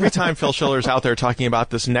every time Phil Schiller's out there talking about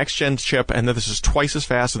this next-gen chip and that this is twice as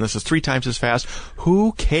fast and this is 3 times as fast.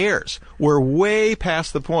 Who cares? We're way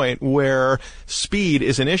past the point where speed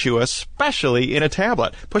is an issue, especially in a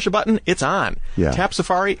tablet. Push a button, it's on. Yeah. Tap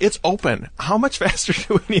Safari, it's open. How much faster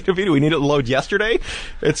do we need to be? Do we need it to load yesterday?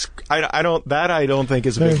 I don't think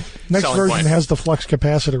is a big next selling version point. has the flux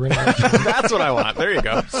capacitor in it. That's what I want. There you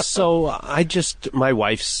go. So my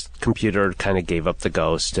wife's computer kind of gave up the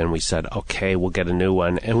ghost, and we said, okay, we'll get a new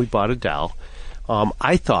one, and we bought a Dell.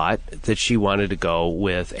 I thought that she wanted to go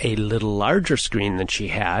with a little larger screen than she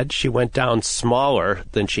had. She went down smaller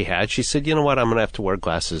than she had. She said, you know what, I'm going to have to wear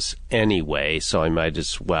glasses anyway, so I might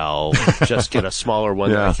as well just get a smaller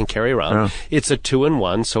one that I can carry around. Yeah. It's a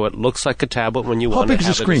 2-in-1, so it looks like a tablet when you want to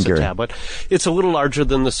have it as a tablet. It's a little larger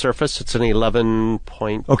than the Surface. It's an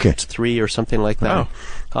 11.3 or something like that.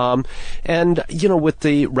 Oh. And, with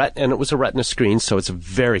the and it was a Retina screen, so it's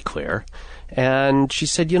very clear. And she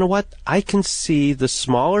said, you know what? I can see the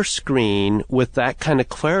smaller screen with that kind of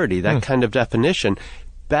clarity, that kind of definition,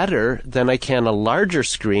 better than I can a larger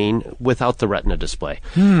screen without the Retina display.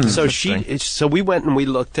 So we went and we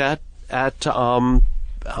looked at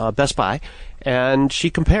Best Buy, and she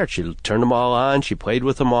compared. She turned them all on. She played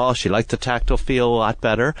with them all. She liked the tactile feel a lot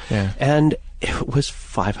better. Yeah. And it was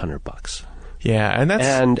 $500. Yeah, and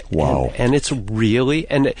that's wow. And it's really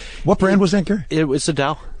what brand was that, Gary? It was a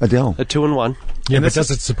Dell. A 2-in-1. Yeah, but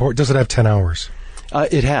does it have 10 hours?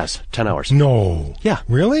 It has 10 hours. No. Yeah.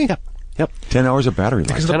 Really? Yep. 10 hours of battery life.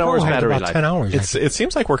 Because 10 hours battery life. 10 hours. It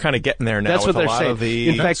seems like we're kind of getting there now. That's with what they're a lot saying. Of the,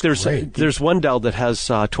 in fact, there's one Dell that has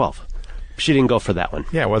 12. She didn't go for that one.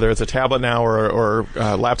 Yeah, whether it's a tablet now or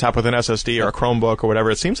a laptop with an SSD or a Chromebook or whatever,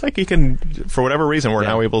 it seems like you can, for whatever reason, we're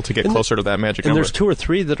now able to get closer to that magic number. And there's 2 or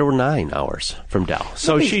 3 that are 9 hours from Dell.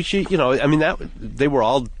 So they were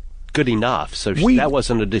all good enough. So that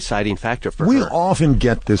wasn't a deciding factor for her. We often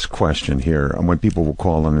get this question here when people will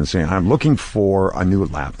call in and say, I'm looking for a new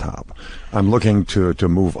laptop. I'm looking to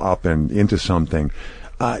move up and into something.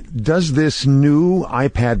 Does this new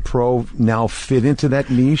iPad Pro now fit into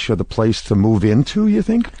that niche or the place to move into, you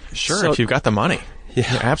think? Sure, if you've got the money.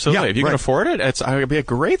 Yeah, absolutely. If you can afford it, it would be a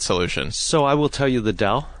great solution. So I will tell you the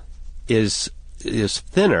Dell is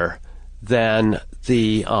thinner than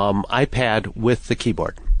the iPad with the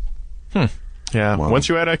keyboard. Yeah, once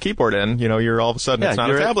you add a keyboard in, you're all of a sudden, it's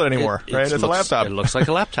not a tablet anymore, right? It's a laptop. It looks like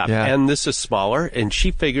a laptop. And this is smaller, and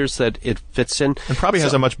she figures that it fits in. And probably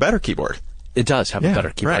has a much better keyboard. It does have a better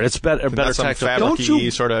keyboard. Right. It's better tactile. Don't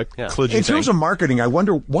you sort of kludgy in terms of marketing, I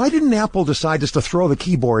wonder why didn't Apple decide just to throw the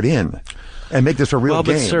keyboard in and make this a real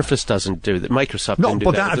game? Well, but Surface doesn't do that. Microsoft didn't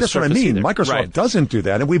do that. That's what I mean. Either. Microsoft doesn't do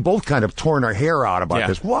that, and we both kind of torn our hair out about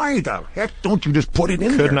this. Why the heck don't you just put it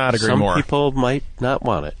in there? Could not agree more. Some people might not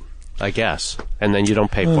want it, I guess, and then you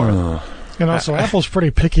don't pay for it. And also, Apple's pretty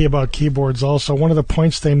picky about keyboards also. One of the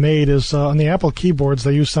points they made is on the Apple keyboards,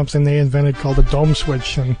 they use something they invented called a dome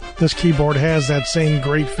switch, and this keyboard has that same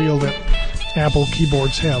great feel that Apple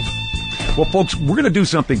keyboards have. Well, folks, we're going to do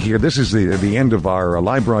something here. This is the end of our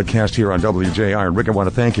live broadcast here on WJR. And Rick, I want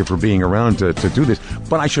to thank you for being around to do this.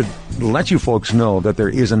 But I should let you folks know that there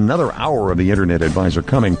is another hour of the Internet Advisor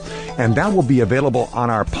coming, and that will be available on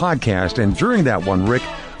our podcast. And during that one, Rick,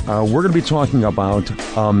 we're going to be talking about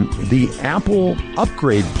the Apple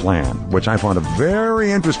upgrade plan, which I found a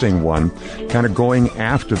very interesting one, kind of going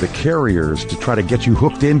after the carriers to try to get you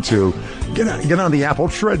hooked into, get on the Apple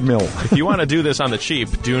treadmill. If you want to do this on the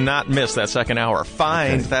cheap, do not miss that second hour.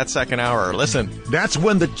 Find that second hour. Listen. That's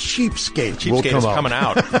when the cheapskate will come is out. Coming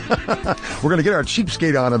out. We're going to get our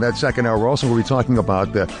cheapskate on in that second hour. Also, we'll be talking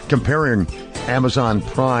about comparing Amazon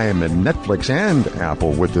Prime and Netflix and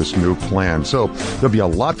Apple with this new plan. So there'll be a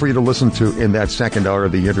lot for you to listen to in that second hour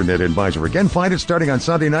of the Internet Advisor. Again, find it starting on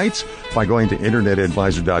Sunday nights by going to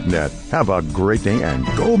internetadvisor.net. Have a great day and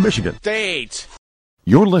go Michigan. Date.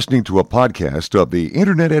 You're listening to a podcast of the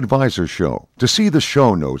Internet Advisor Show. To see the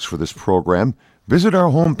show notes for this program, visit our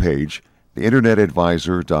homepage,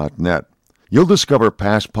 theinternetadvisor.net. You'll discover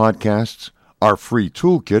past podcasts, our free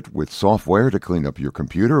toolkit with software to clean up your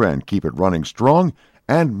computer and keep it running strong,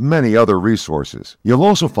 and many other resources. You'll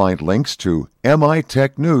also find links to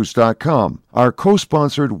mitechnews.com, our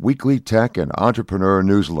co-sponsored weekly tech and entrepreneur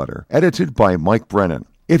newsletter, edited by Mike Brennan.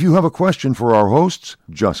 If you have a question for our hosts,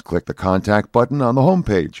 just click the contact button on the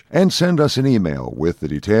homepage and send us an email with the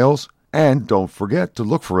details. And don't forget to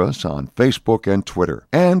look for us on Facebook and Twitter,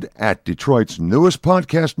 and at Detroit's newest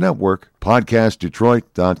podcast network,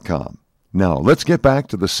 podcastdetroit.com. Now, let's get back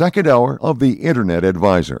to the second hour of the Internet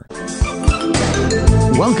Advisor.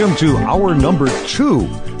 Welcome to hour number 2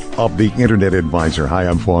 of the Internet Advisor. Hi,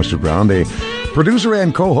 I'm Foster Brown, the producer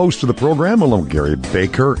and co-host of the program, along with Gary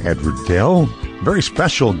Baker, Edward Dell, very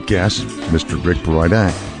special guest, Mr. Rick Broida,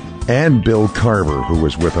 and Bill Carver, who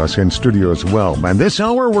was with us in studio as well. And this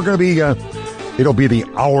hour, we're going to be, it'll be the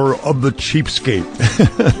hour of the cheapskate.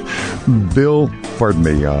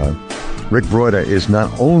 Rick Broida is not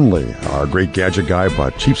only a great gadget guy,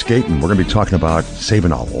 but cheapskate, and we're going to be talking about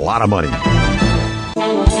saving a lot of money.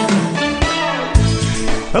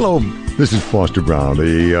 Hello, this is Foster Brown,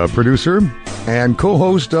 the producer and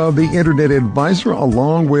co-host of the Internet Advisor,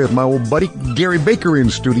 along with my old buddy Gary Baker in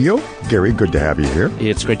studio. Gary, good to have you here.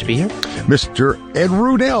 It's great to be here. Mr. Ed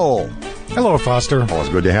Rudell. Hello, Foster. Always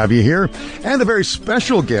good to have you here. And a very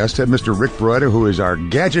special guest, Mr. Rick Broida, who is our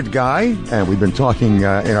gadget guy. And we've been talking in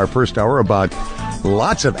our first hour about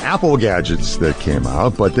lots of Apple gadgets that came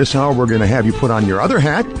out. But this hour, we're going to have you put on your other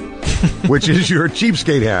hat, which is your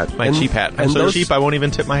cheapskate hat. My cheap hat. I'm so cheap, I won't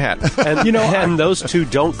even tip my hat. And, and those two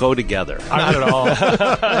don't go together. Not at all.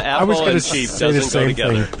 Apple was and cheap doesn't go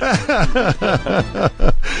together.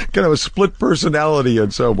 Kind of a split personality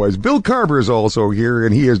in some ways. Bill Carver is also here,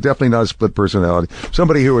 and he is definitely not a split personality.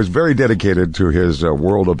 Somebody who is very dedicated to his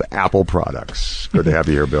world of Apple products. Good to have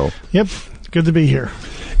you here, Bill. Yep, good to be here.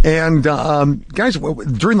 And, guys,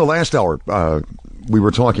 during the last hour, we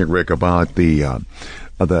were talking, Rick, about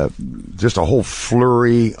just a whole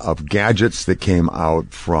flurry of gadgets that came out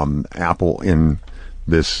from Apple in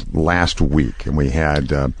this last week. And we had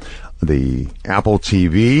the Apple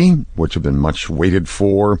TV, which have been much waited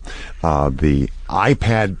for, the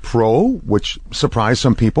iPad Pro, which surprised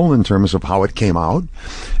some people in terms of how it came out,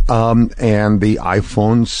 and the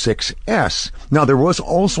iPhone 6S. Now, there was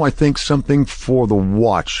also, I think, something for the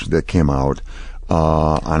watch that came out.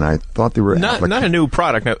 And I thought they were not a new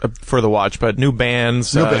product for the watch, but new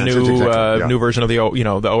bands, new version of the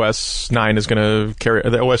OS 9 is going to carry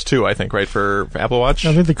the OS 2, I think, right, for Apple Watch.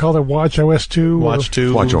 I think they call it Watch OS 2. Watch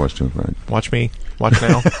OS 2, right? Watch me, watch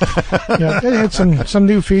now. Yeah, it had some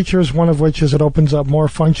new features. One of which is it opens up more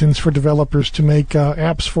functions for developers to make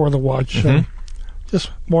apps for the watch. Mm-hmm.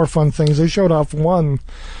 Just more fun things. They showed off one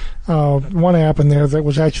app in there that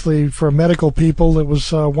was actually for medical people. It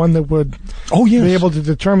was one that would be able to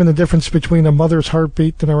determine the difference between a mother's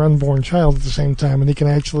heartbeat and her unborn child at the same time. And he can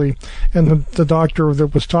actually, and the doctor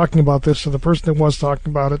that was talking about this, or the person that was talking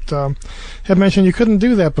about it, had mentioned you couldn't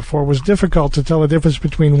do that before. It was difficult to tell the difference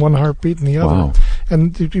between one heartbeat and the other,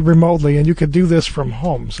 and remotely. And you could do this from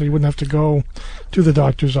home, so you wouldn't have to go to the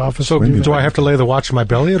doctor's office. So do I have to lay the watch on my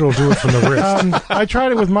belly? It'll do it from the wrist. I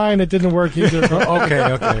tried it with mine. It didn't work either.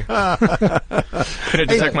 Okay. Can it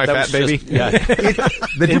detect my fat baby?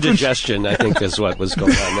 The indigestion, I think, is what was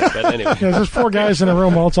going on there. But anyway. Yeah, there's 4 guys in a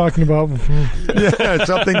room all talking about...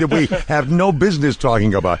 something that we have no business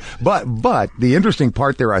talking about. But the interesting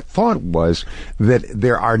part there, I thought, was that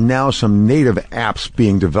there are now some native apps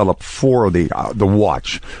being developed for the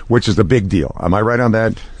watch, which is the big deal. Am I right on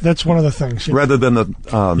that? That's one of the things. Yeah. Rather than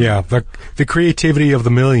the creativity of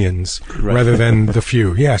the millions rather than the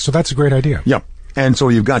few. Yeah, so that's a great idea. Yeah. And so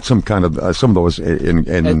you've got some kind of some of those in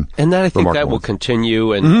and that I think that will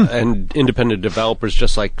continue, and independent developers,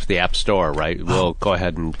 just like the App Store, right, will go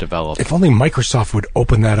ahead and develop. If only Microsoft would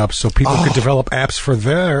open that up so people could develop apps for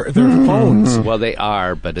their phones. Well, they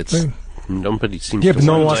are, but it's nobody seems to. But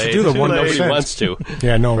no one wants to do the one. Nobody wants to.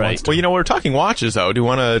 Yeah, no one wants to. Well, we're talking watches, though. Do you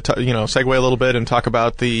want to segue a little bit and talk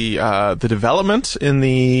about the development in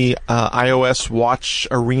the iOS watch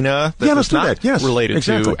arena let's do that. Yes, related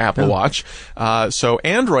to Apple Watch? So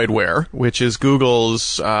Android Wear, which is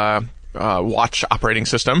Google's watch operating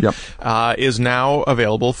system, is now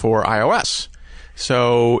available for iOS.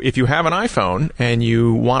 So if you have an iPhone and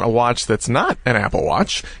you want a watch that's not an Apple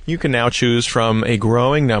Watch, you can now choose from a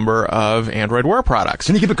growing number of Android Wear products.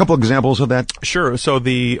 Can you give a couple examples of that? Sure. So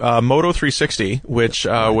the Moto 360, which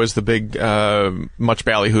was the big, much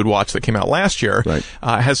ballyhooed watch that came out last year,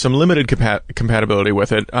 has some limited compatibility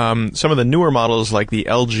with it. Some of the newer models, like the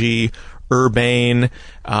LG Urbane,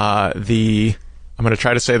 I'm going to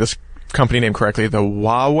try to say this company name correctly, the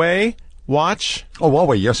Huawei watch. Oh,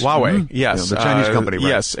 Huawei, yes. Huawei, yes. The Chinese company, right?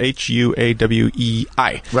 Yes,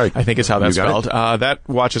 Huawei. Right. I think is how that's spelled. That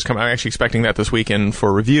watch is coming. I'm actually expecting that this weekend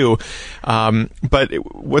for review. But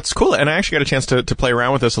what's cool, and I actually got a chance to play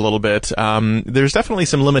around with this a little bit, there's definitely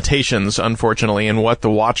some limitations, unfortunately, in what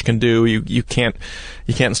the watch can do. You can't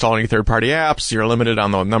install any third-party apps. You're limited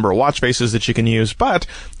on the number of watch faces that you can use, but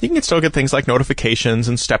you can still get things like notifications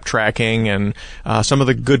and step tracking and some of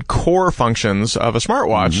the good core functions of a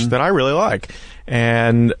smartwatch that I really like.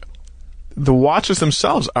 And the watches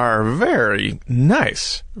themselves are very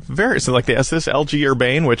nice. So like this LG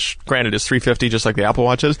Urbane, which granted is $350 just like the Apple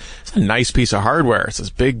Watch is. It's a nice piece of hardware. It's this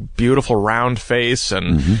big, beautiful round face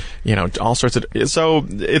and, all sorts of... So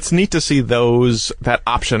it's neat to see that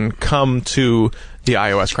option come to the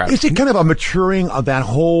iOS crowd. Is it kind of a maturing of that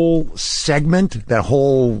whole segment, that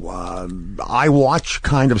whole iWatch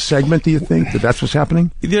kind of segment, do you think, that's what's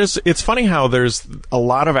happening? It's funny how there's a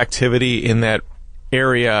lot of activity in that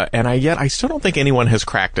area, and I still don't think anyone has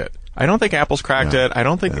cracked it. I don't think Apple's cracked it. I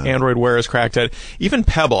don't think Android Wear has cracked it. Even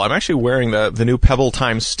Pebble. I'm actually wearing the new Pebble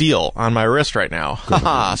Time Steel on my wrist right now.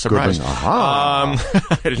 Haha, surprise. I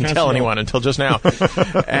didn't tell anyone until just now.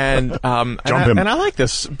 And I like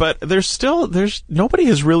this, but there's nobody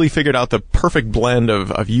has really figured out the perfect blend of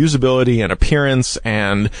usability and appearance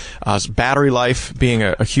and battery life being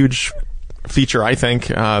a huge feature, I think,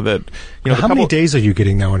 that, how many days are you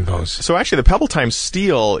getting now in those? So actually the Pebble Time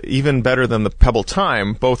Steel, even better than the Pebble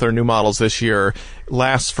Time, both are new models this year,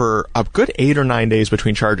 lasts for a good 8 or 9 days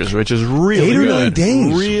between charges, which is really good. 8 or 9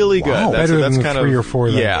 days? Really good. Wow. Better than kind 3 or 4.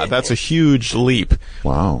 Yeah, that's a huge leap.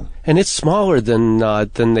 Wow. And it's smaller than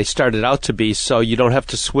they started out to be, so you don't have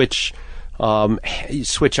to switch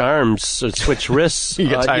arms or switch wrists. You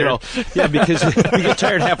get tired. Because you get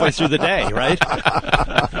tired halfway through the day, right?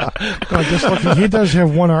 Just looking, he does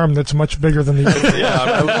have one arm that's much bigger than the other.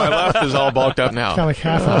 Yeah, my left is all bulked up now. Kind of like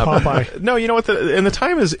half of Popeye. No, you know what? The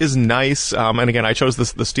Time is nice. And again, I chose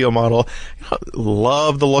the steel model.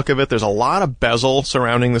 Love the look of it. There's a lot of bezel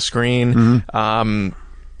surrounding the screen.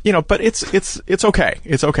 But it's okay.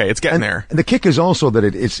 It's okay. It's getting there. And the kick is also that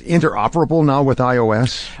it's interoperable now with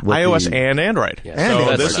iOS. And Android. Yeah.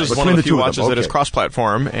 So this is one of the few watches that is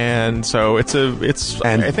cross-platform, and so I think it's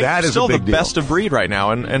still the best of breed right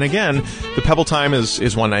now. And again, the Pebble Time is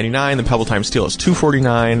 $199. The Pebble Time Steel is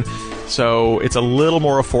 $249. So it's a little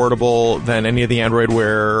more affordable than any of the Android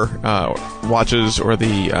Wear watches or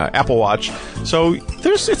the Apple Watch. So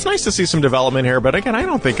it's nice to see some development here, but again, I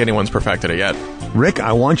don't think anyone's perfected it yet. Rick,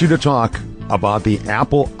 I want you to talk about the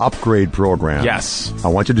Apple upgrade program. Yes. I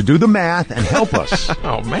want you to do the math and help us.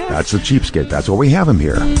 Oh, man. That's the cheapskate. That's why we have him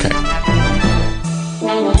here. Okay.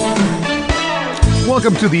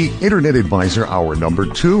 Welcome to the Internet Advisor Hour number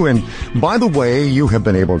 2. And by the way, you have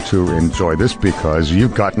been able to enjoy this because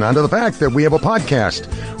you've gotten onto the fact that we have a podcast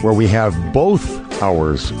where we have both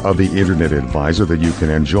hours of the Internet Advisor that you can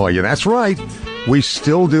enjoy. Yeah, that's right. We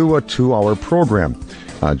still do a 2-hour program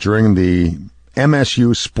during the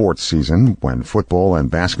MSU sports season, when football and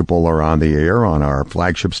basketball are on the air on our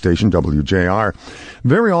flagship station, WJR.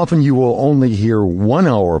 Very often you will only hear 1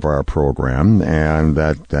 hour of our program, and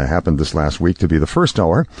that happened this last week to be the first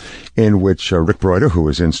hour, in which Rick Broider, who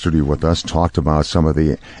is in studio with us, talked about some of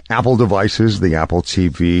the Apple devices, the Apple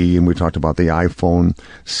TV, and we talked about the iPhone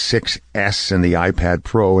 6S and the iPad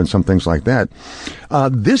Pro and some things like that.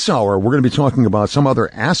 This hour, we're going to be talking about some other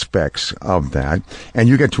aspects of that, and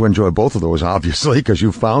you get to enjoy both of those, obviously, because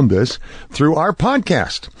you found this through our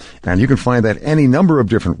podcast. And you can find that any number of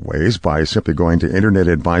different ways by simply going to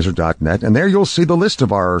internetadvisor.net, and there you'll see the list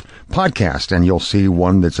of our podcast, and you'll see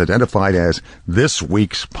one that's identified as this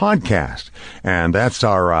week's podcast. And that's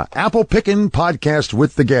our Apple Pickin podcast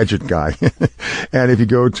with the Gadget Guy. And if you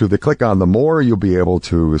go to the click on the more, you'll be able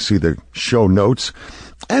to see the show notes.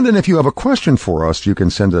 And then if you have a question for us, you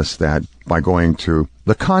can send us that by going to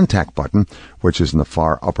the contact button, which is in the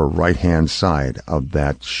far upper right-hand side of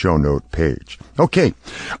that show note page. Okay,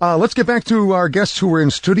 let's get back to our guests who were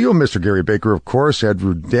in studio. Mr. Gary Baker, of course, Ed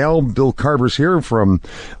Rudell, Bill Carver's here from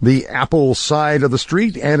the Apple side of the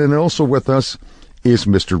street, and then also with us is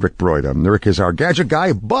Mr. Rick Broider. Rick is our gadget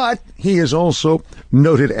guy, but he is also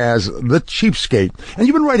noted as the cheapskate. And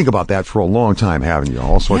you've been writing about that for a long time, haven't you?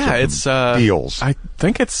 All sorts of deals. I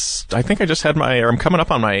think I just had I'm coming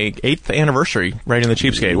up on my 8th anniversary writing the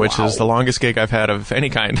cheapskate, which is the longest gig I've had of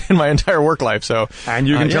any kind in my entire work life. So, and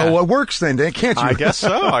you can tell what works then, can't you? I guess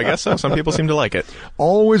so. Some people seem to like it.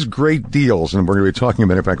 Always great deals. And we're going to be talking,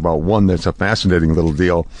 in fact, about one that's a fascinating little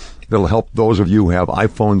deal that'll help those of you who have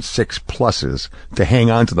iPhone 6 Pluses to hang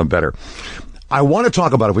on to them better. I want to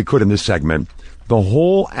talk about, if we could in this segment, the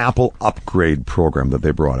whole Apple upgrade program that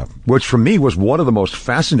they brought up, which for me was one of the most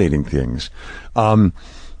fascinating things. In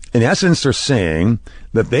essence, they're saying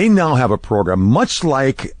that they now have a program, much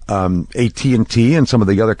like AT&T and some of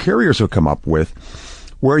the other carriers have come up with,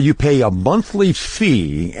 where you pay a monthly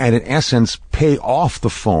fee and, in essence, pay off the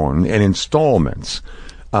phone in installments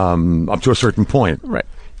up to a certain point. Right.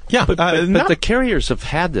 Yeah, but the carriers have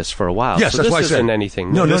had this for a while. Yes, so that's this why I said isn't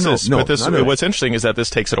anything. No. But what's interesting is that this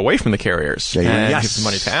takes it away from the carriers and gives the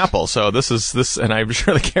money to Apple. So this, and I'm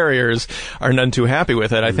sure the carriers are none too happy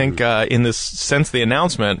with it. I think since the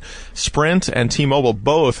announcement, Sprint and T-Mobile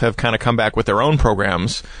both have kind of come back with their own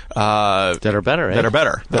programs that are better, that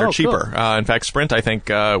are cheaper. In fact, Sprint I think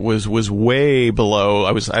was way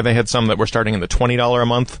below. They had some that were starting in the $20 a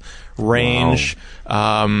month range.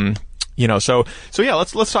 Wow. So yeah,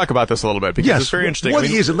 let's talk about this a little bit because it's very interesting. What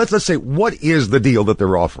is it? Let's say, what is the deal that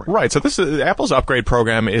they're offering? Right. So this is Apple's upgrade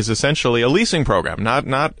program is essentially a leasing program,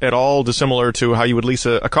 not at all dissimilar to how you would lease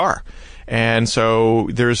a car. And so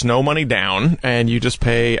there's no money down, and you just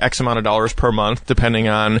pay X amount of dollars per month, depending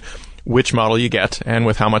on which model you get and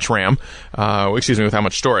with how much RAM, with how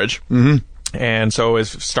much storage. Mm-hmm. And so is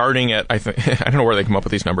starting at, I don't know where they come up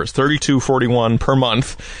with these numbers, $32.41 per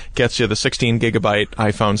month gets you the 16 gigabyte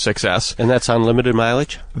iPhone 6S. And that's unlimited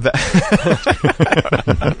mileage? That's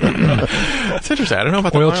interesting. I don't know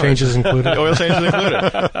about the oil mileage. changes included. Oil changes included.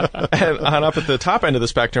 And up at the top end of the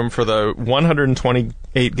spectrum for the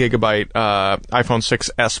 128 gigabyte iPhone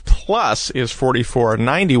 6S Plus is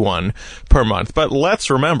 $44.91 per month. But let's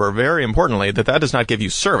remember, very importantly, that does not give you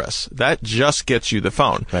service. That just gets you the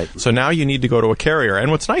phone. Right. So now you need to go to a carrier. And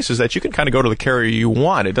what's nice is that you can kind of go to the carrier you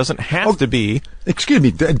want. It doesn't have to be... Excuse me,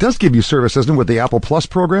 it does give you service, doesn't it? With the Apple Plus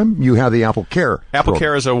program, you have the Apple Care. Apple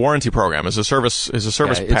Care is a warranty program, is a service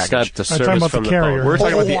package. It's not the service talking about from the carrier. We're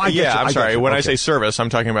talking about I'm sorry. When I say service, I'm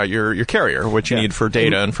talking about your carrier, which you need for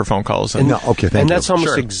data and for phone calls. And thank that's you.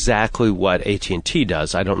 almost exactly what AT&T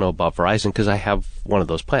does. I don't know about Verizon because I have one of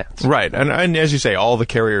those plans. Right, and as you say, all the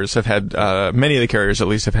carriers have had, many of the carriers at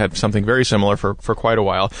least have had something very similar for quite a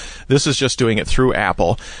while. This is just doing it through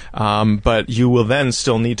Apple, but you will then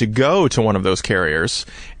still need to go to one of those carriers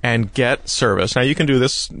and get service. Now you can do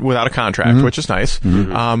this without a contract, which is nice.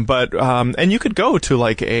 Mm-hmm. And you could go to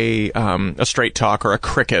like a Straight Talk or a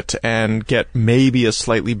Cricket and get maybe a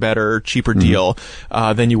slightly better, cheaper deal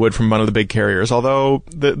than you would from one of the big carriers. Although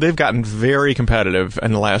they've gotten very competitive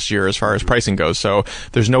in the last year as far as pricing goes. So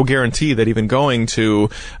there's no guarantee that even going to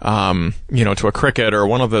to a Cricket or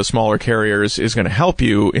one of the smaller carriers is going to help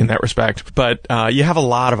you in that respect. But you have a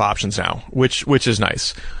lot of options now, which is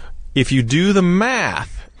nice. If you do the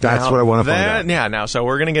math. That's what I want to find out. Yeah, now, so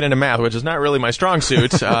we're going to get into math, which is not really my strong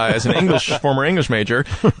suit as an former English major.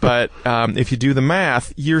 But if you do the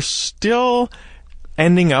math, you're still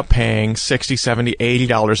ending up paying $60, $70,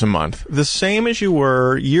 $80 a month. The same as you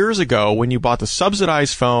were years ago when you bought the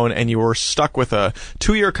subsidized phone and you were stuck with a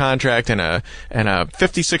 2-year contract and a $50,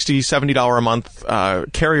 $60, $70 a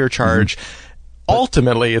month carrier charge.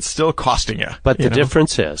 Ultimately, it's still costing you. But the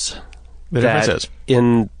difference is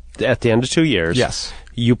at the end of 2 years, yes,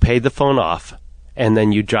 you pay the phone off, and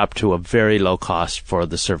then you drop to a very low cost for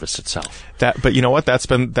the service itself. But you know what?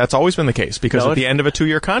 That's always been the case because at the end of a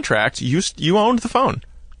 2-year contract, you owned the phone.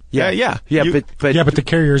 But the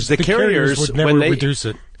carriers would never reduce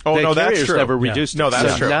it. Oh, no, that's true. Never reduced it. No,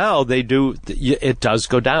 that's true. Now they do. It does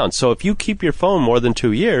go down. So if you keep your phone more than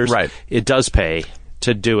 2 years, it does pay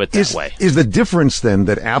to do it that way. Is the difference then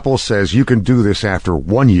that Apple says you can do this after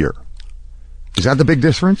 1 year? Is that the big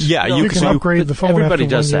difference? Yeah, you can upgrade the phone. Everybody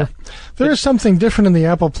after does 1 that. year. There is something different in the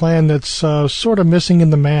Apple plan that's sort of missing in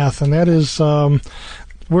the math, and that is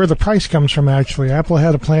where the price comes from, actually. Apple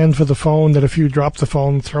had a plan for the phone that if you drop the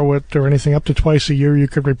phone, throw it, or anything up to twice a year, you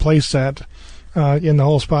could replace that in the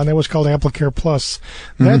whole spot. And that was called Apple Care Plus.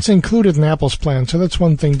 That's included in Apple's plan, so that's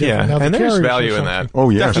one thing different. Yeah, now, and there's value in that. Oh,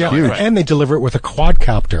 yeah, definitely. huge. And they deliver it with a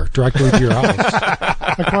quadcopter directly to your house.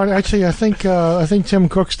 Actually, I think Tim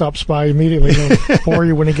Cook stops by immediately for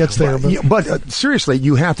you when he gets there. But seriously,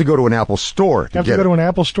 you have to go to an Apple store to you have to go to an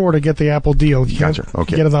Apple store to get the Apple deal. You can't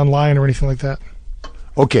get it online or anything like that.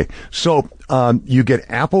 Okay, so you get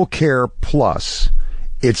Apple Care Plus.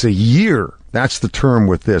 It's a year. That's the term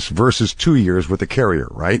with this versus 2 years with the carrier,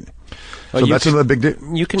 right? So that's another big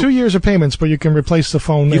difference. 2 years of payments, but you can replace the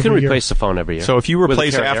phone every year. You can replace the phone every year. So if you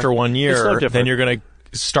replace it after 1 year, then you're going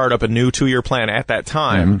to start up a new 2-year plan at that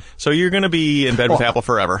time. So you're going to be in bed with Apple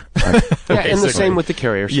forever. And the same with the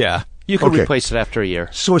carriers. Yeah. You can replace it after a year.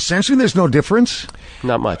 So essentially there's no difference?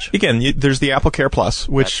 Not much. Again, there's the Apple Care Plus,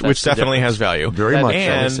 which definitely has value. Very much.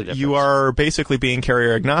 And you are basically being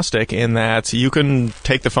carrier agnostic in that you can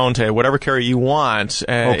take the phone to whatever carrier you want,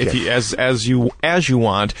 if you, as you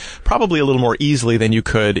want, probably a little more easily than you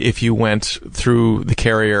could if you went through the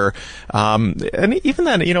carrier. And even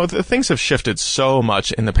then, things have shifted so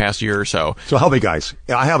much in the past year or so. So help me, guys.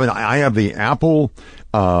 I have the Apple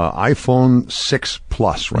iPhone 6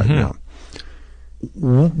 Plus right now.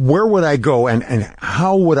 Where would I go and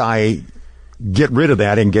how would I get rid of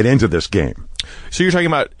that and get into this game. So you're talking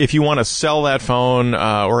about if you want to sell that phone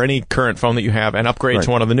or any current phone that you have and upgrade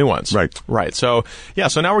to one of the new ones. Right. So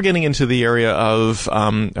now we're getting into the area of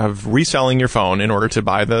reselling your phone in order to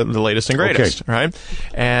buy the latest and greatest, right?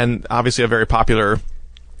 And obviously a very popular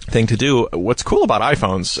thing to do. What's cool about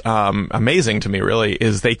iPhones, amazing to me really,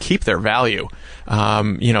 is they keep their value.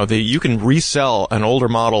 You can resell an older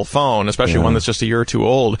model phone, especially one that's just a year or two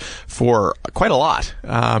old, for quite a lot.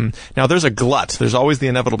 Now there's a glut. There's always the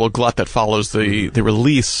inevitable glut that follows the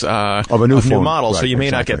release of a new model. So you may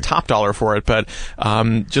not get top dollar for it, but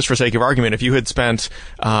just for sake of argument, if you had spent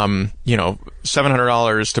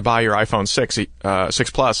 $700 to buy your iPhone 6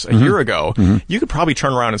 Plus a year ago, you could probably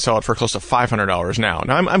turn around and sell it for close to $500 now.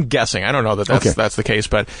 Now I'm guessing. I don't know that's the case,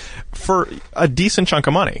 but for a decent chunk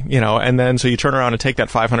of money, and then so you turn around and take that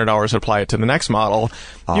 $500 and apply it to the next model.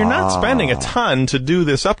 You're not spending a ton to do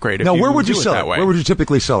this upgrade. Now, where would you sell it? Where would you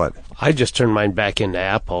typically sell it? I just turned mine back into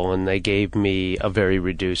Apple, and they gave me a very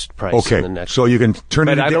reduced price. Okay, in the next so you can turn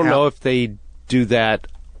it into But I don't know if they do that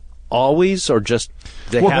always or just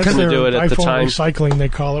they happen to do it at the time. Recycling, they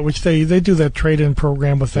call it, which they do that trade-in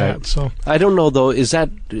program with that. So I don't know, though. Is that,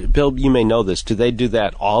 Bill, you may know this, do they do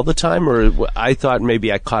that all the time? Or I thought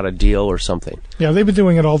maybe I caught a deal or something. Yeah, they've been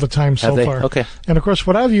doing it all the time so far. Okay. And, of course,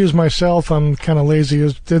 what I've used myself, I'm kind of lazy.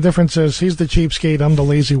 The difference is he's the cheapskate, I'm the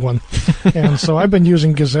lazy one. And so I've been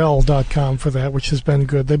using Gazelle.com for that, which has been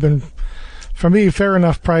good. They've been, for me, fair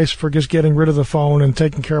enough price for just getting rid of the phone and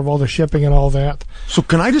taking care of all the shipping and all that. So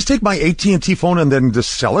can I just take my AT&T phone and then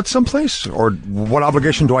just sell it someplace? Or what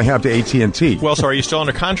obligation do I have to AT&T? Well, so are you still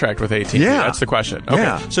under contract with AT&T? Yeah. That's the question. Okay.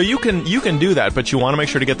 Yeah. So you can do that, but you want to make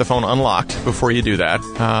sure to get the phone unlocked before you do that,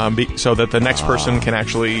 so that the next person can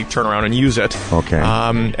actually turn around and use it. Okay.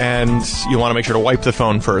 And you want to make sure to wipe the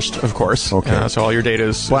phone first, of course. Okay. So all your data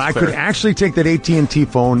is Well, I clear. could actually take that AT&T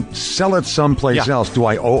phone, sell it someplace else. Do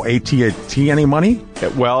I owe AT&T any money?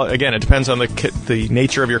 Well, again, it depends on the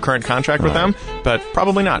nature of your current contract with them, but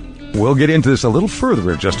probably not. We'll get into this a little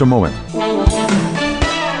further in just a moment.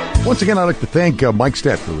 Once again, I'd like to thank Mike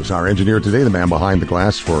Stett, who is our engineer today, the man behind the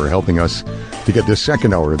glass, for helping us to get this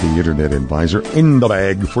second hour of the Internet Advisor in the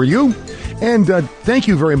bag for you. And thank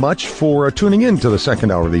you very much for tuning in to the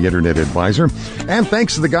second hour of the Internet Advisor. And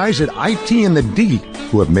thanks to the guys at IT and the D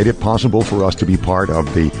who have made it possible for us to be part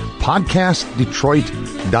of the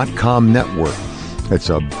podcastdetroit.com network. It's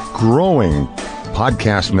a growing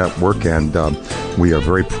podcast network, and we are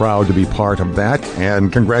very proud to be part of that.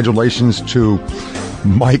 And congratulations to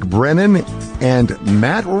Mike Brennan and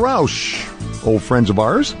Matt Roush, old friends of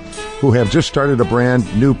ours, who have just started a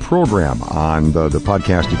brand new program on the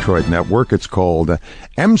Podcast Detroit network. It's called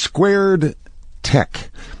M Squared Tech.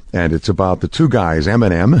 And it's about the two guys,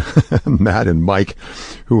 M&M, Matt and Mike,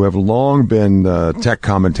 who have long been tech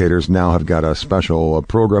commentators, now have got a special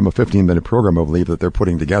program, a 15-minute program, I believe, that they're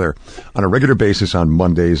putting together on a regular basis on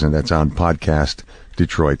Mondays, and that's on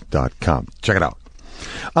podcastdetroit.com. Check it out.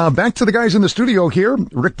 Back to the guys in the studio here.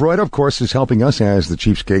 Rick Broida, of course, is helping us as the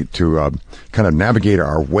cheapskate to kind of navigate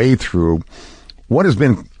our way through what has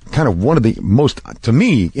been kind of one of the most, to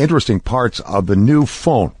me, interesting parts of the new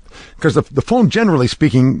phone. Because the phone, generally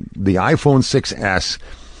speaking, the iPhone 6S,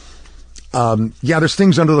 there's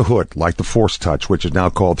things under the hood, like the Force Touch, which is now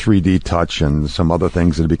called 3D Touch, and some other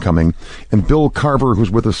things that are becoming. And Bill Carver,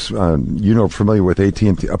 who's with us, familiar with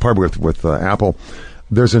AT&T, with Apple,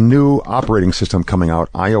 there's a new operating system coming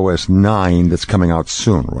out, iOS 9, that's coming out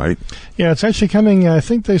soon, right? Yeah, it's actually coming, I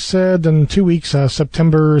think they said in 2 weeks,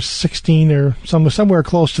 September 16 or somewhere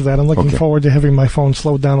close to that. I'm looking forward to having my phone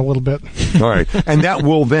slowed down a little bit. All right. And that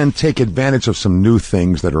will then take advantage of some new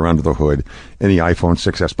things that are under the hood in the iPhone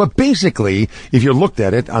 6S. But basically, if you looked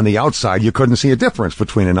at it on the outside, you couldn't see a difference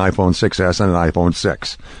between an iPhone 6S and an iPhone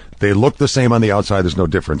 6. They look the same on the outside. There's no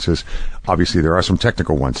differences. Obviously, there are some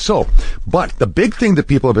technical ones. So, but the big thing that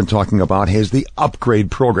people have been talking about is the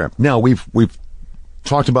upgrade program. Now, we've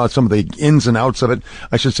talked about some of the ins and outs of it.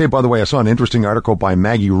 I should say, by the way, I saw an interesting article by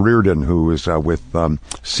Maggie Reardon, who is with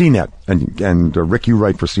CNET, and Rick, you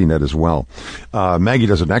write for CNET as well. Maggie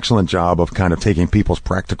does an excellent job of kind of taking people's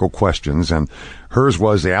practical questions, and hers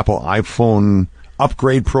was the Apple iPhone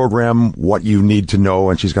upgrade program, what you need to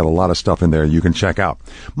know, and she's got a lot of stuff in there you can check out.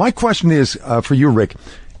 My question is for you, Rick,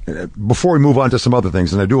 before we move on to some other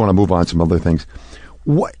things, and I do want to move on to some other things,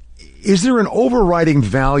 what is there an overriding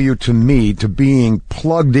value to me to being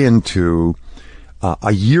plugged into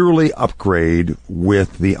a yearly upgrade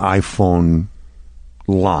with the iPhone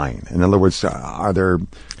line? In other words, are there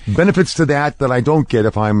benefits to that I don't get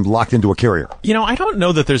if I'm locked into a carrier? I don't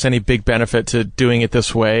know that there's any big benefit to doing it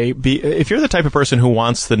this way. If you're the type of person who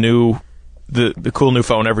wants the new the cool new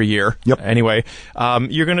phone every year. Yep. Anyway,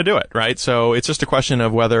 you're going to do it, right? So it's just a question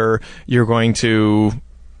of whether you're going to,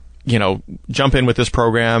 jump in with this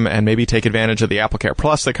program and maybe take advantage of the AppleCare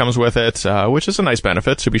Plus that comes with it, which is a nice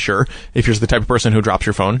benefit, to be sure, if you're the type of person who drops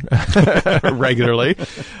your phone regularly.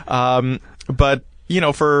 But,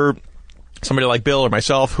 for somebody like Bill or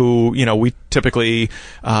myself who, we typically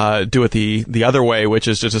do it the other way, which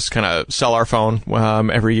is to just kind of sell our phone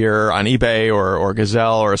every year on eBay or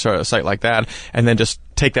Gazelle or a site like that, and then just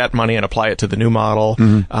take that money and apply it to the new model.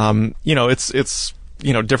 It's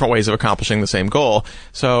different ways of accomplishing the same goal.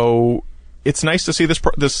 So it's nice to see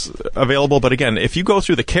this available. But again, if you go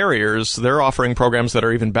through the carriers, they're offering programs that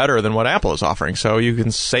are even better than what Apple is offering. So you can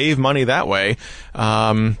save money that way.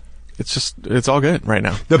 It's all good right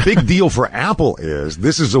now. The big deal for Apple is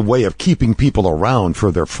this is a way of keeping people around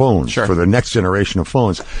for their phones, for the next generation of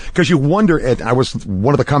phones. Because you wonder,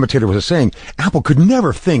 one of the commentators was saying, Apple could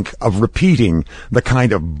never think of repeating the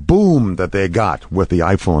kind of boom that they got with the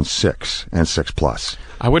iPhone 6 and 6 Plus.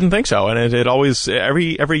 I wouldn't think so. And it always,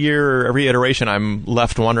 every year, every iteration, I'm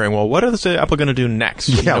left wondering, well, what is Apple going to do next?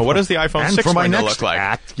 What is the iPhone 6 going to look like?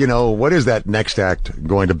 Act, what is that next act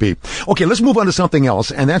going to be? Okay, let's move on to something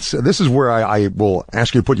else. And this is where I will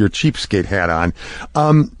ask you to put your cheapskate hat on.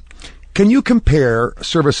 Can you compare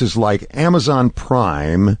services like Amazon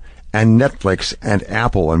Prime and Netflix and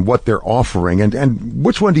Apple and what they're offering? And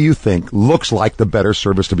which one do you think looks like the better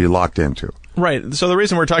service to be locked into? Right. So the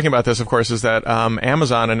reason we're talking about this, of course, is that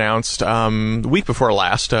Amazon announced the week before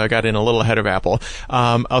last, got in a little ahead of Apple,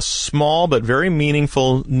 a small but very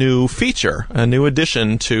meaningful new feature, a new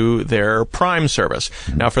addition to their Prime service.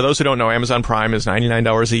 Now, for those who don't know, Amazon Prime is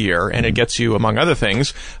 $99 a year, and it gets you, among other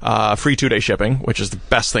things, free 2-day shipping, which is the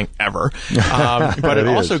best thing ever. But it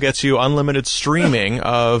also gets you unlimited streaming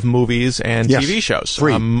of movies and TV shows,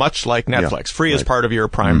 much like Netflix. Free as part of your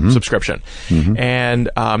Prime subscription. And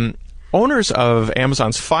owners of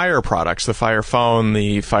Amazon's Fire products, the Fire phone,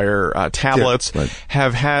 the Fire tablets,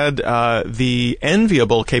 have had the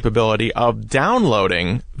enviable capability of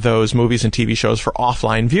downloading those movies and TV shows for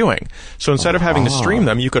offline viewing. So instead of having to stream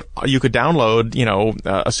them, you could download,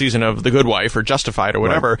 a season of The Good Wife or Justified or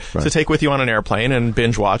whatever to take with you on an airplane and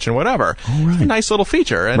binge watch and whatever. It's a nice little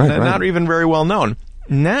feature and not even very well known.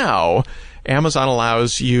 Now, Amazon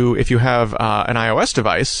allows you, if you have an iOS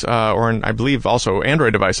device, I believe also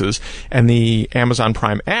Android devices, and the Amazon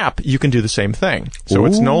Prime app, you can do the same thing. So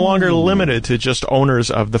it's no longer limited to just owners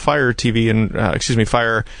of the Fire TV and,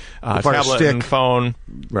 Fire tablet stick and phone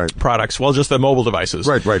products. Well, just the mobile devices.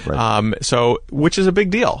 So, which is a big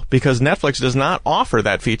deal, because Netflix does not offer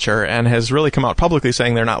that feature and has really come out publicly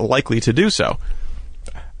saying they're not likely to do so.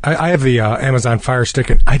 I have the Amazon Fire Stick,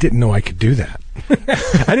 and I didn't know I could do that.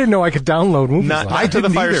 I didn't know I could download movies. Not to the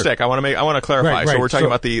Fire Stick. I want to clarify. So we're talking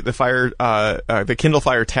about the Fire, the Kindle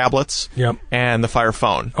Fire tablets, and the Fire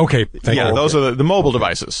phone. Okay, those are the mobile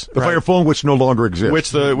devices. The Fire phone, which no longer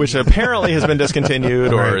exists, which apparently has been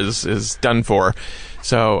discontinued or is done for.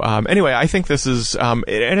 So anyway, I think this is,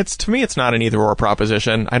 and to me, it's not an either-or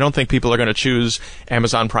proposition. I don't think people are going to choose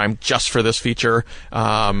Amazon Prime just for this feature.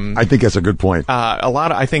 I think that's a good point.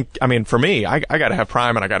 For me, I got to have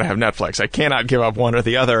Prime and I got to have Netflix. I cannot give up one or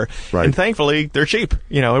the other. And thankfully, they're cheap.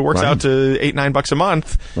 It works out to $8-9 a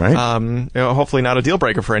month. Hopefully, not a deal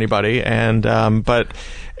breaker for anybody. And but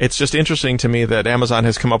it's just interesting to me that Amazon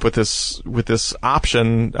has come up with this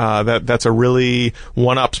option that's a really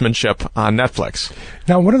one-upsmanship on Netflix.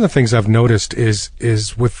 Now, one of the things I've noticed is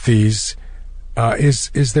with these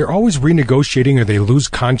is they're always renegotiating, or they lose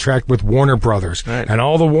contract with Warner Brothers, and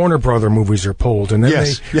all the Warner Brother movies are pulled, and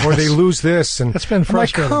then or they lose this, and it's been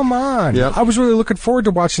frustrating. I'm like, come on! I was really looking forward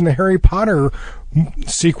to watching the Harry Potter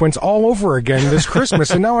sequence all over again this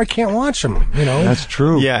Christmas, and now I can't watch them. That's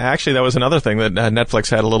true. Yeah, actually, that was another thing that Netflix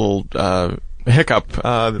had a little hiccup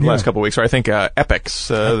the last couple of weeks, where I think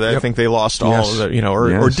Epix, I think they lost all of the,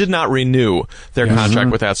 or did not renew their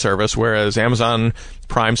contract with that service, whereas Amazon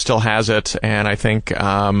Prime still has it, and I think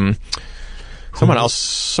someone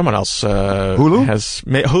else Hulu has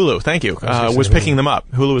Hulu. Thank you. Was picking them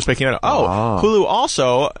up. Hulu was picking it up. Hulu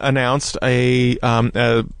also announced a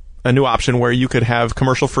new option where you could have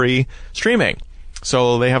commercial-free streaming.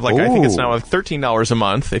 So they have I think it's now $13 a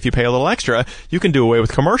month. If you pay a little extra, you can do away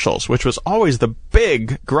with commercials, which was always the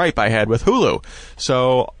big gripe I had with Hulu.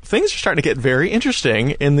 So things are starting to get very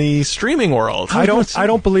interesting in the streaming world. I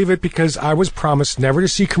don't believe it, because I was promised never to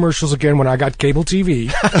see commercials again when I got cable TV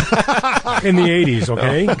in the 80s,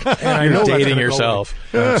 okay? And I know dating yourself.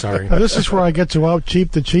 I'm sorry. Now, this is where I get to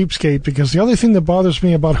out-cheap the cheapskate, because the other thing that bothers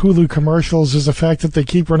me about Hulu commercials is the fact that they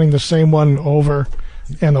keep running the same one over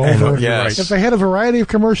and over. Yes. If they had a variety of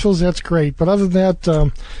commercials, that's great. But other than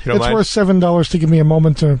that, it's worth $7 to give me a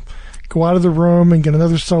moment to go out of the room and get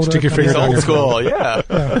another soda. Stick your finger Old school, yeah.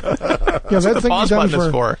 That's what the pause button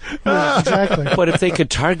is for. Yeah, exactly. But if they could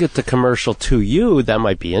target the commercial to you, that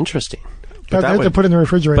might be interesting. They have to put it in the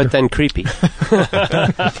refrigerator. But then creepy.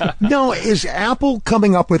 No, is Apple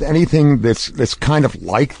coming up with anything that's kind of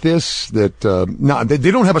like this? That no,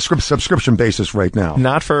 they don't have a subscription basis right now.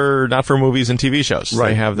 Not for movies and TV shows. Right.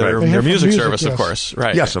 They have their music service, of course.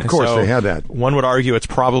 Right. Yes, of course they have that. One would argue it's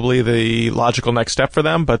probably the logical next step for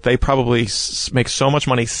them, but they probably make so much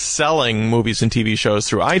money selling movies and TV shows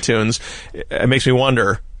through iTunes. It makes me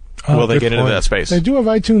wonder, will they get into that space? They do have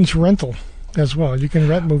iTunes rental as well. You can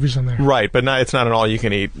rent movies on there. Right, but it's not an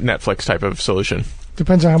all-you-can-eat Netflix type of solution.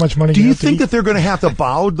 Depends on how much money Do you you have to think eat. that they're going to have to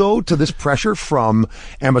bow, though, to this pressure from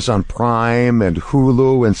Amazon Prime and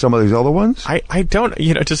Hulu and some of these other ones? I don't,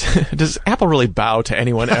 does Apple really bow to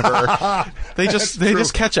anyone ever? They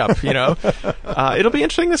just catch up, It'll be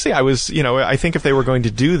interesting to see. I think if they were going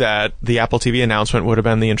to do that, the Apple TV announcement would have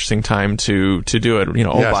been the interesting time to do it.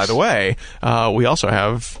 Yes. By the way, we also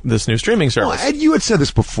have this new streaming service. Well, Ed, you had said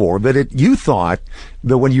this before, that you thought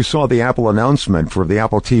that when you saw the Apple announcement for the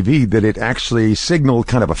Apple TV, that it actually signaled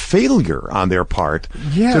kind of a failure on their part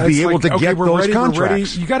to be able to get those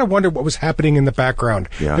contracts. You got to wonder what was happening in the background.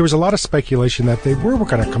 Yeah. There was a lot of speculation that they were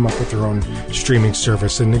going to come up with their own streaming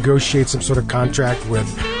service and negotiate some sort of contract with,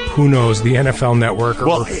 who knows, the NFL Network.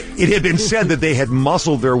 It had been said that they had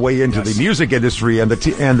muscled their way into the music industry, and the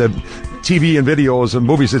TV and videos and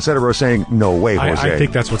movies, etc., are saying, no way, Jose. I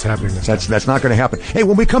think that's what's happening. That's not going to happen. Hey,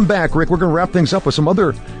 when we come back, Rick, we're going to wrap things up with some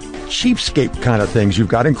other cheapskate kind of things you've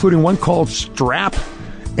got, including one called Strap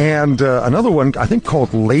and another one, I think,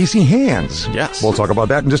 called Lazy Hands. Yes. We'll talk about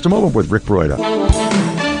that in just a moment with Rick Broida.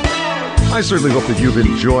 I certainly hope that you've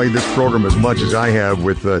enjoyed this program as much as I have.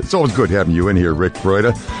 It's always good having you in here, Rick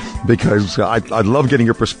Broida, because I love getting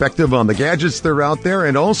your perspective on the gadgets that are out there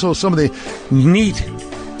and also some of the neat,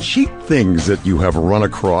 cheap things that you have run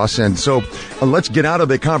across. And so let's get out of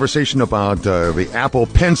the conversation about the Apple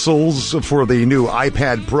Pencils for the new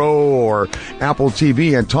iPad Pro or Apple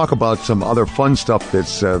TV and talk about some other fun stuff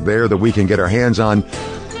that's there that we can get our hands on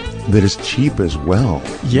that is cheap as well.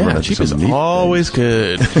 Yeah, cheap is always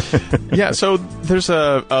good. Yeah, so there's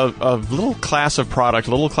a little class of product,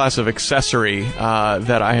 a little class of accessory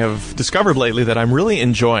that I have discovered lately that I'm really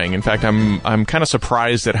enjoying. In fact, I'm kind of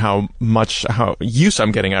surprised at how use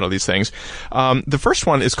I'm getting out of these things. The first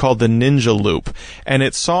one is called the Ninja Loop, and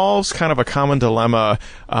it solves kind of a common dilemma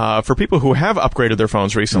for people who have upgraded their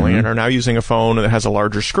phones recently and are now using a phone that has a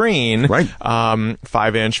larger screen, right?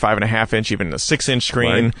 5-inch, 5.5-inch, even a 6-inch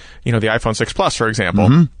screen. Right. The iPhone 6 Plus, for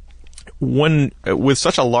example. When with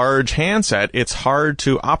such a large handset, it's hard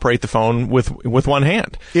to operate the phone with one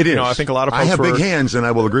hand. It is. I think a lot of folks I have big hands, and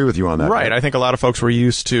I will agree with you on that. Right. I think a lot of folks were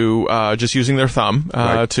used to just using their thumb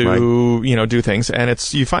to do things,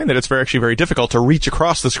 and you find that it's actually very difficult to reach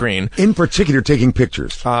across the screen. In particular, taking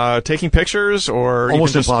pictures. Taking pictures, or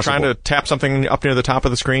almost even just impossible. Trying to tap something up near the top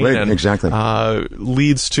of the screen. Right, and, exactly.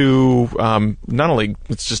 Leads to not only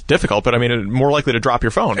it's just difficult, but more likely to drop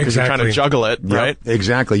your phone because you're trying to juggle it. Yep, right.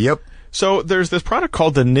 Exactly. Yep. So there's this product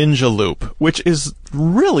called the Ninja Loop, which is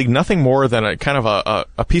really nothing more than a kind of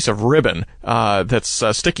a piece of ribbon that's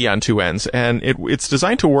sticky on two ends, and it's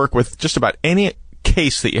designed to work with just about any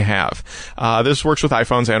case that you have. This works with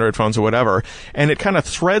iPhones, Android phones, or whatever, and it kind of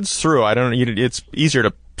threads through. It's easier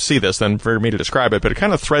to see this than for me to describe it, but it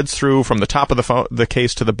kind of threads through from the top of the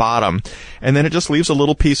case to the bottom, and then it just leaves a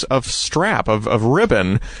little piece of strap, of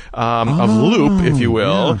ribbon, of loop, if you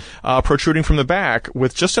will, protruding from the back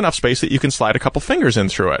with just enough space that you can slide a couple fingers in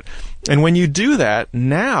through it. And when you do that,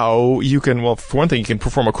 now you can, well, for one thing, you can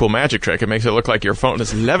perform a cool magic trick. It makes it look like your phone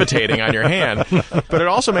is levitating on your hand, but it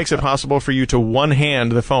also makes it possible for you to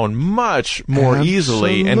one-hand the phone much more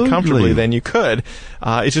easily and comfortably than you could.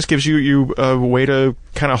 It just gives you a way to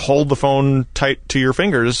kind of hold the phone tight to your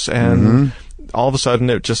fingers, and all of a sudden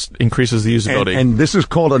it just increases the usability. And this is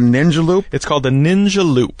called a Ninja Loop? It's called the Ninja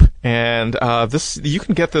Loop. And you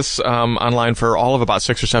can get this online for all of about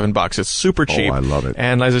 $6 or $7. It's super cheap. Oh, I love it.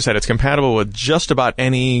 And as I said, it's compatible with just about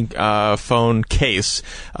any phone case.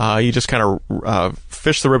 You just kind of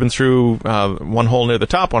fish the ribbon through one hole near the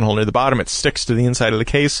top, one hole near the bottom. It sticks to the inside of the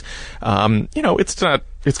case.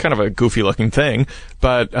 It's kind of a goofy-looking thing,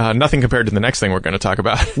 but nothing compared to the next thing we're going to talk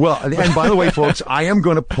about. Well, and by the way, folks, I am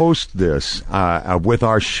going to post this with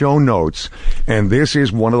our show notes, and this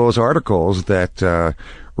is one of those articles that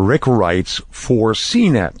Rick writes for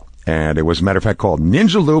CNET. And it was, a matter of fact, called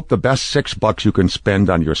Ninja Loop, the best $6 you can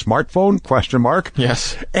spend on your smartphone, ?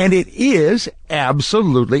 Yes. And it is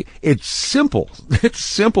absolutely, it's simple. It's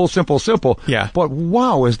simple. Yeah. But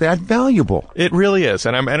wow, is that valuable? It really is.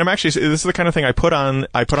 And I'm actually, this is the kind of thing I put on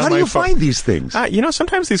my phone. How do you find these things?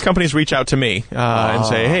 Sometimes these companies reach out to me, and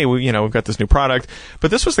say, hey, we've got this new product.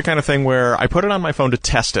 But this was the kind of thing where I put it on my phone to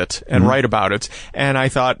test it and write about it. And I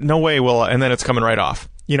thought, no way and then it's coming right off.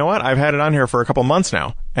 You know what? I've had it on here for a couple months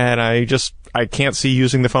now, and I can't see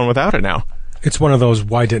using the phone without it now. It's one of those,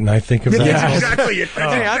 why didn't I think of that? Yeah, exactly.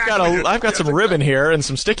 Hey, I've got some ribbon here and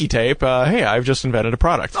some sticky tape. Hey, I've just invented a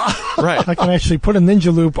product. Right. I can actually put a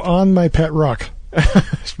Ninja Loop on my pet rock.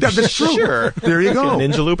 That's true. Sure. There you go.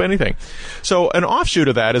 Ninja Loop anything. So an offshoot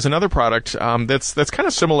of that is another product that's kind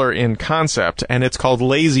of similar in concept, and it's called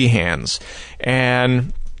Lazy Hands.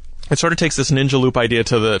 And it sort of takes this Ninja Loop idea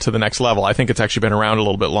to the next level. I think it's actually been around a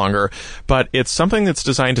little bit longer, but it's something that's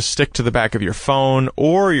designed to stick to the back of your phone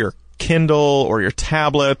or your Kindle or your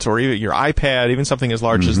tablet or even your iPad, even something as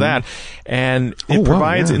large as that. And it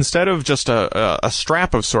provides, instead of just a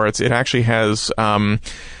strap of sorts, it actually has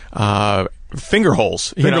finger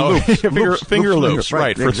holes, finger loops,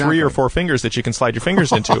 right, for 3 or 4 fingers that you can slide your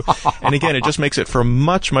fingers into. And again, it just makes it for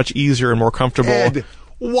much easier and more comfortable. Ed,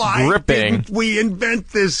 why gripping. didn't we invent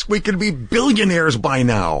this? We could be billionaires by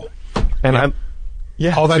now. And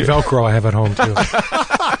all that Velcro I have at home too.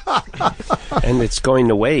 And it's going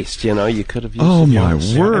to waste, you could have used Oh, it. my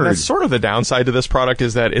word. And that's sort of the downside to this product,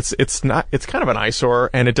 is that it's kind of an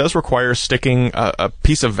eyesore, and it does require sticking a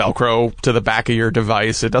piece of Velcro to the back of your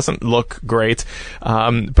device. It doesn't look great.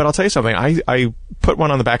 But I'll tell you something. I put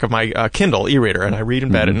one on the back of my Kindle e-reader, and I read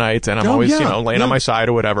in bed at night, and I'm always, laying on my side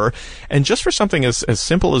or whatever. And just for something as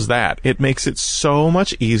simple as that, it makes it so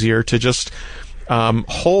much easier to just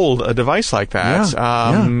hold a device like that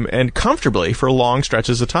and comfortably for long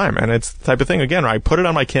stretches of time. And it's the type of thing, again, I put it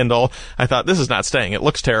on my Kindle. I thought, this is not staying. It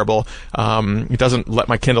looks terrible. It doesn't let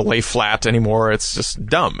my Kindle lay flat anymore. It's just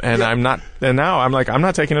dumb. And now I'm like, I'm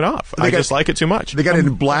not taking it off. I just like it too much. They got it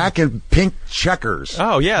in black and pink checkers.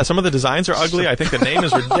 Oh, yeah. Some of the designs are ugly. I think the name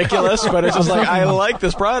is ridiculous, but it's just like, I like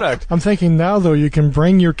this product. I'm thinking now, though, you can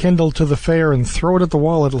bring your Kindle to the fair and throw it at the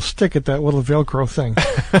wall. It'll stick at that little Velcro thing.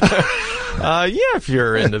 Yeah, if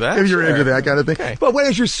you're into that. If you're into that kind of thing. Okay. But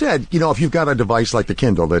as you said, if you've got a device like the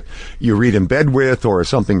Kindle that you read in bed with, or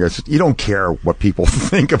something you don't care what people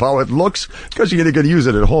think of how it looks, because you're going to use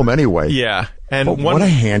it at home anyway. Yeah. And what a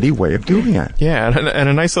handy way of doing it. Yeah, and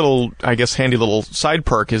a nice little, handy little side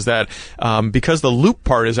perk is that because the loop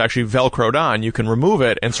part is actually Velcroed on, you can remove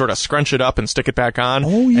it and sort of scrunch it up and stick it back on.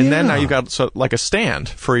 Oh, yeah. And then now you've got like a stand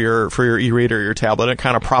for your e-reader or your tablet. It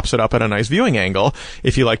kind of props it up at a nice viewing angle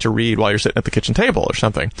if you like to read while you're sitting at the kitchen table or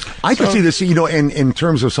something. I could see this, in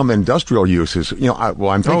terms of some industrial uses.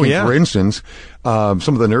 I'm thinking, for instance,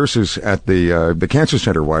 some of the nurses at the cancer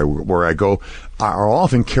center where I go are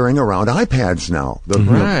often carrying around iPads now.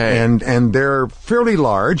 And they're fairly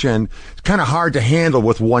large and kind of hard to handle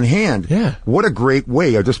with one hand. Yeah. What a great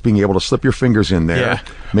way of just being able to slip your fingers in there,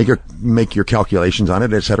 make your calculations on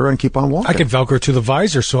it, et cetera, and keep on walking. I can Velcro to the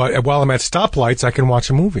visor, so while I'm at stoplights, I can watch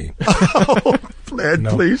a movie. Ed,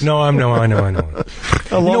 please. No, I know.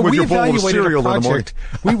 Along with your bowl of cereal in the morning.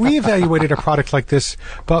 We evaluated a product like this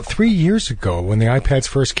about 3 years ago when the iPads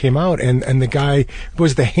first came out, and the guy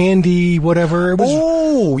was the handy whatever. It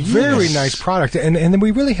was very nice product, and then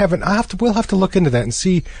we really haven't. We'll have to look into that and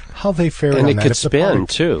see how they fare. And on it that. could spin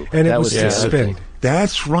too. And it was spin.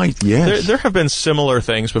 That's right, yes. There have been similar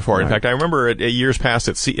things before. In fact, I remember at years past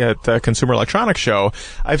at the Consumer Electronics Show,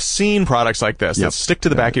 I've seen products like this that stick to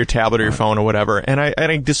the back of your tablet or your phone or whatever, and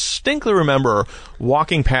I distinctly remember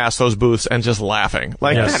walking past those booths and just laughing.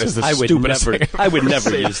 Like, that is the stupidest thing. I would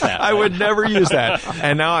never use that. I would never use that.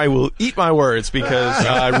 And now I will eat my words because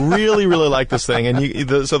I really, really like this thing.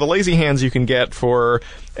 And so the Lazy Hands you can get for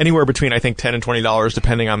anywhere between, I think, $10 and $20,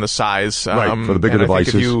 depending on the size. Right, for the bigger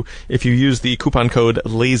devices. If you use the coupon code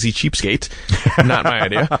Lazy Cheapskate, not my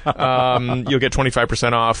idea, you'll get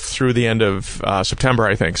 25% off through the end of September,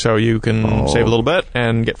 I think. So you can save a little bit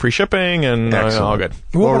and get free shipping and all good.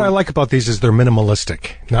 Well, what I like about these is they're minimalistic,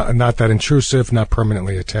 not that intrusive, not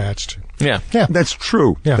permanently attached. Yeah. That's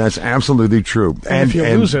true. Yeah. That's absolutely true. And if you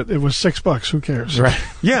lose it, it was $6. Who cares? Right.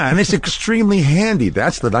 Yeah, and it's extremely handy.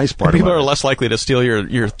 That's the nice part. People are less likely to steal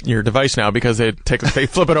your device now because they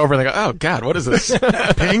flip it over and they go, oh God, what is this?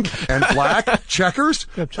 Pink and black check. checkers?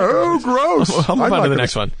 Yeah, checkers. Oh, gross. Well, I'll move on to the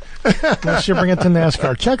next one. Let's bring it to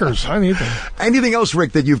NASCAR. Checkers. I need them. Anything else,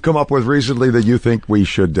 Rick, that you've come up with recently that you think we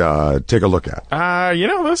should take a look at?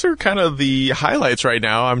 Those are kind of the highlights right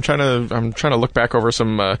now. I'm trying to look back over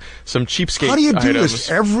some cheapskate. How do you do items.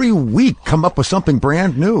 this every week? Come up with something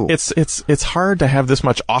brand new. It's hard to have this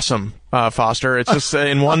much awesome, Foster. It's just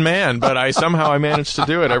in one man, but I managed to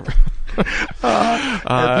do it.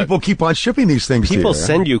 And people keep on shipping these things. People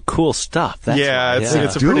send you cool stuff.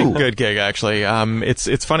 It's a pretty good gig, actually.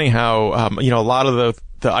 It's funny how a lot of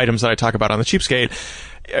the items that I talk about on the cheapskate,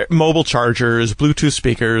 mobile chargers, Bluetooth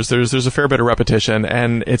speakers, there's a fair bit of repetition,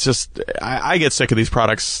 and it's just I get sick of these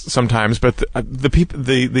products sometimes. But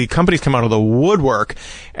the companies come out of the woodwork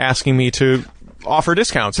asking me to offer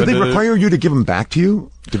discounts. Do they require you to give them back to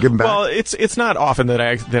you? To give them back? Well, it's not often that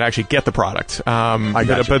I actually get the product. I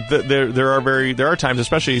got you. But there are times,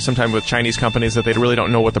 especially sometimes with Chinese companies, that they really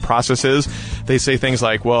don't know what the process is. They say things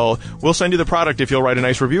like, "Well, we'll send you the product if you'll write a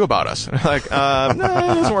nice review about us." Like, no, it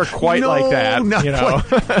doesn't work quite like that. Not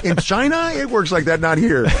quite. In China, it works like that. Not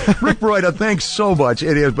here. Rick Broida, thanks so much.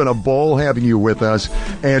 It has been a ball having you with us,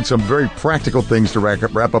 and some very practical things to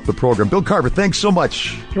wrap up the program. Bill Carver, thanks so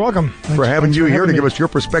much. You're welcome. For having you here to give us your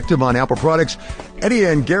perspective on Apple products. Eddie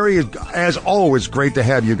and Gary, as always, great to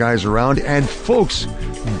have you guys around. And folks,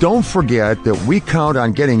 don't forget that we count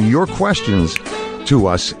on getting your questions to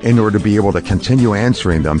us in order to be able to continue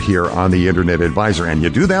answering them here on the Internet Advisor. And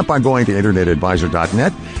you do that by going to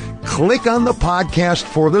internetadvisor.net. Click on the podcast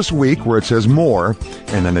for this week where it says more.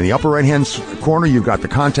 And then in the upper right-hand corner, you've got the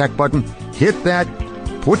contact button. Hit that.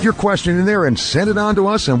 Put your question in there and send it on to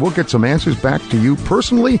us, and we'll get some answers back to you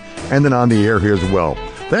personally and then on the air here as well.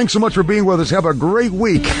 Thanks so much for being with us. Have a great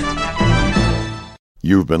week.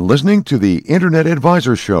 You've been listening to the Internet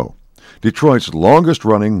Advisor Show, Detroit's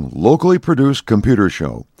longest-running, locally produced computer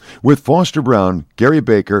show, with Foster Brown, Gary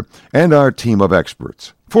Baker, and our team of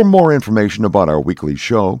experts. For more information about our weekly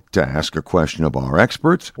show, to ask a question of our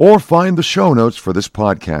experts, or find the show notes for this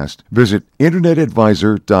podcast, visit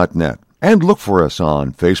internetadvisor.net. And look for us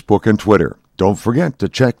on Facebook and Twitter. Don't forget to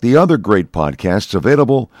check the other great podcasts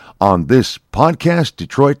available on this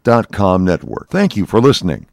PodcastDetroit.com network. Thank you for listening.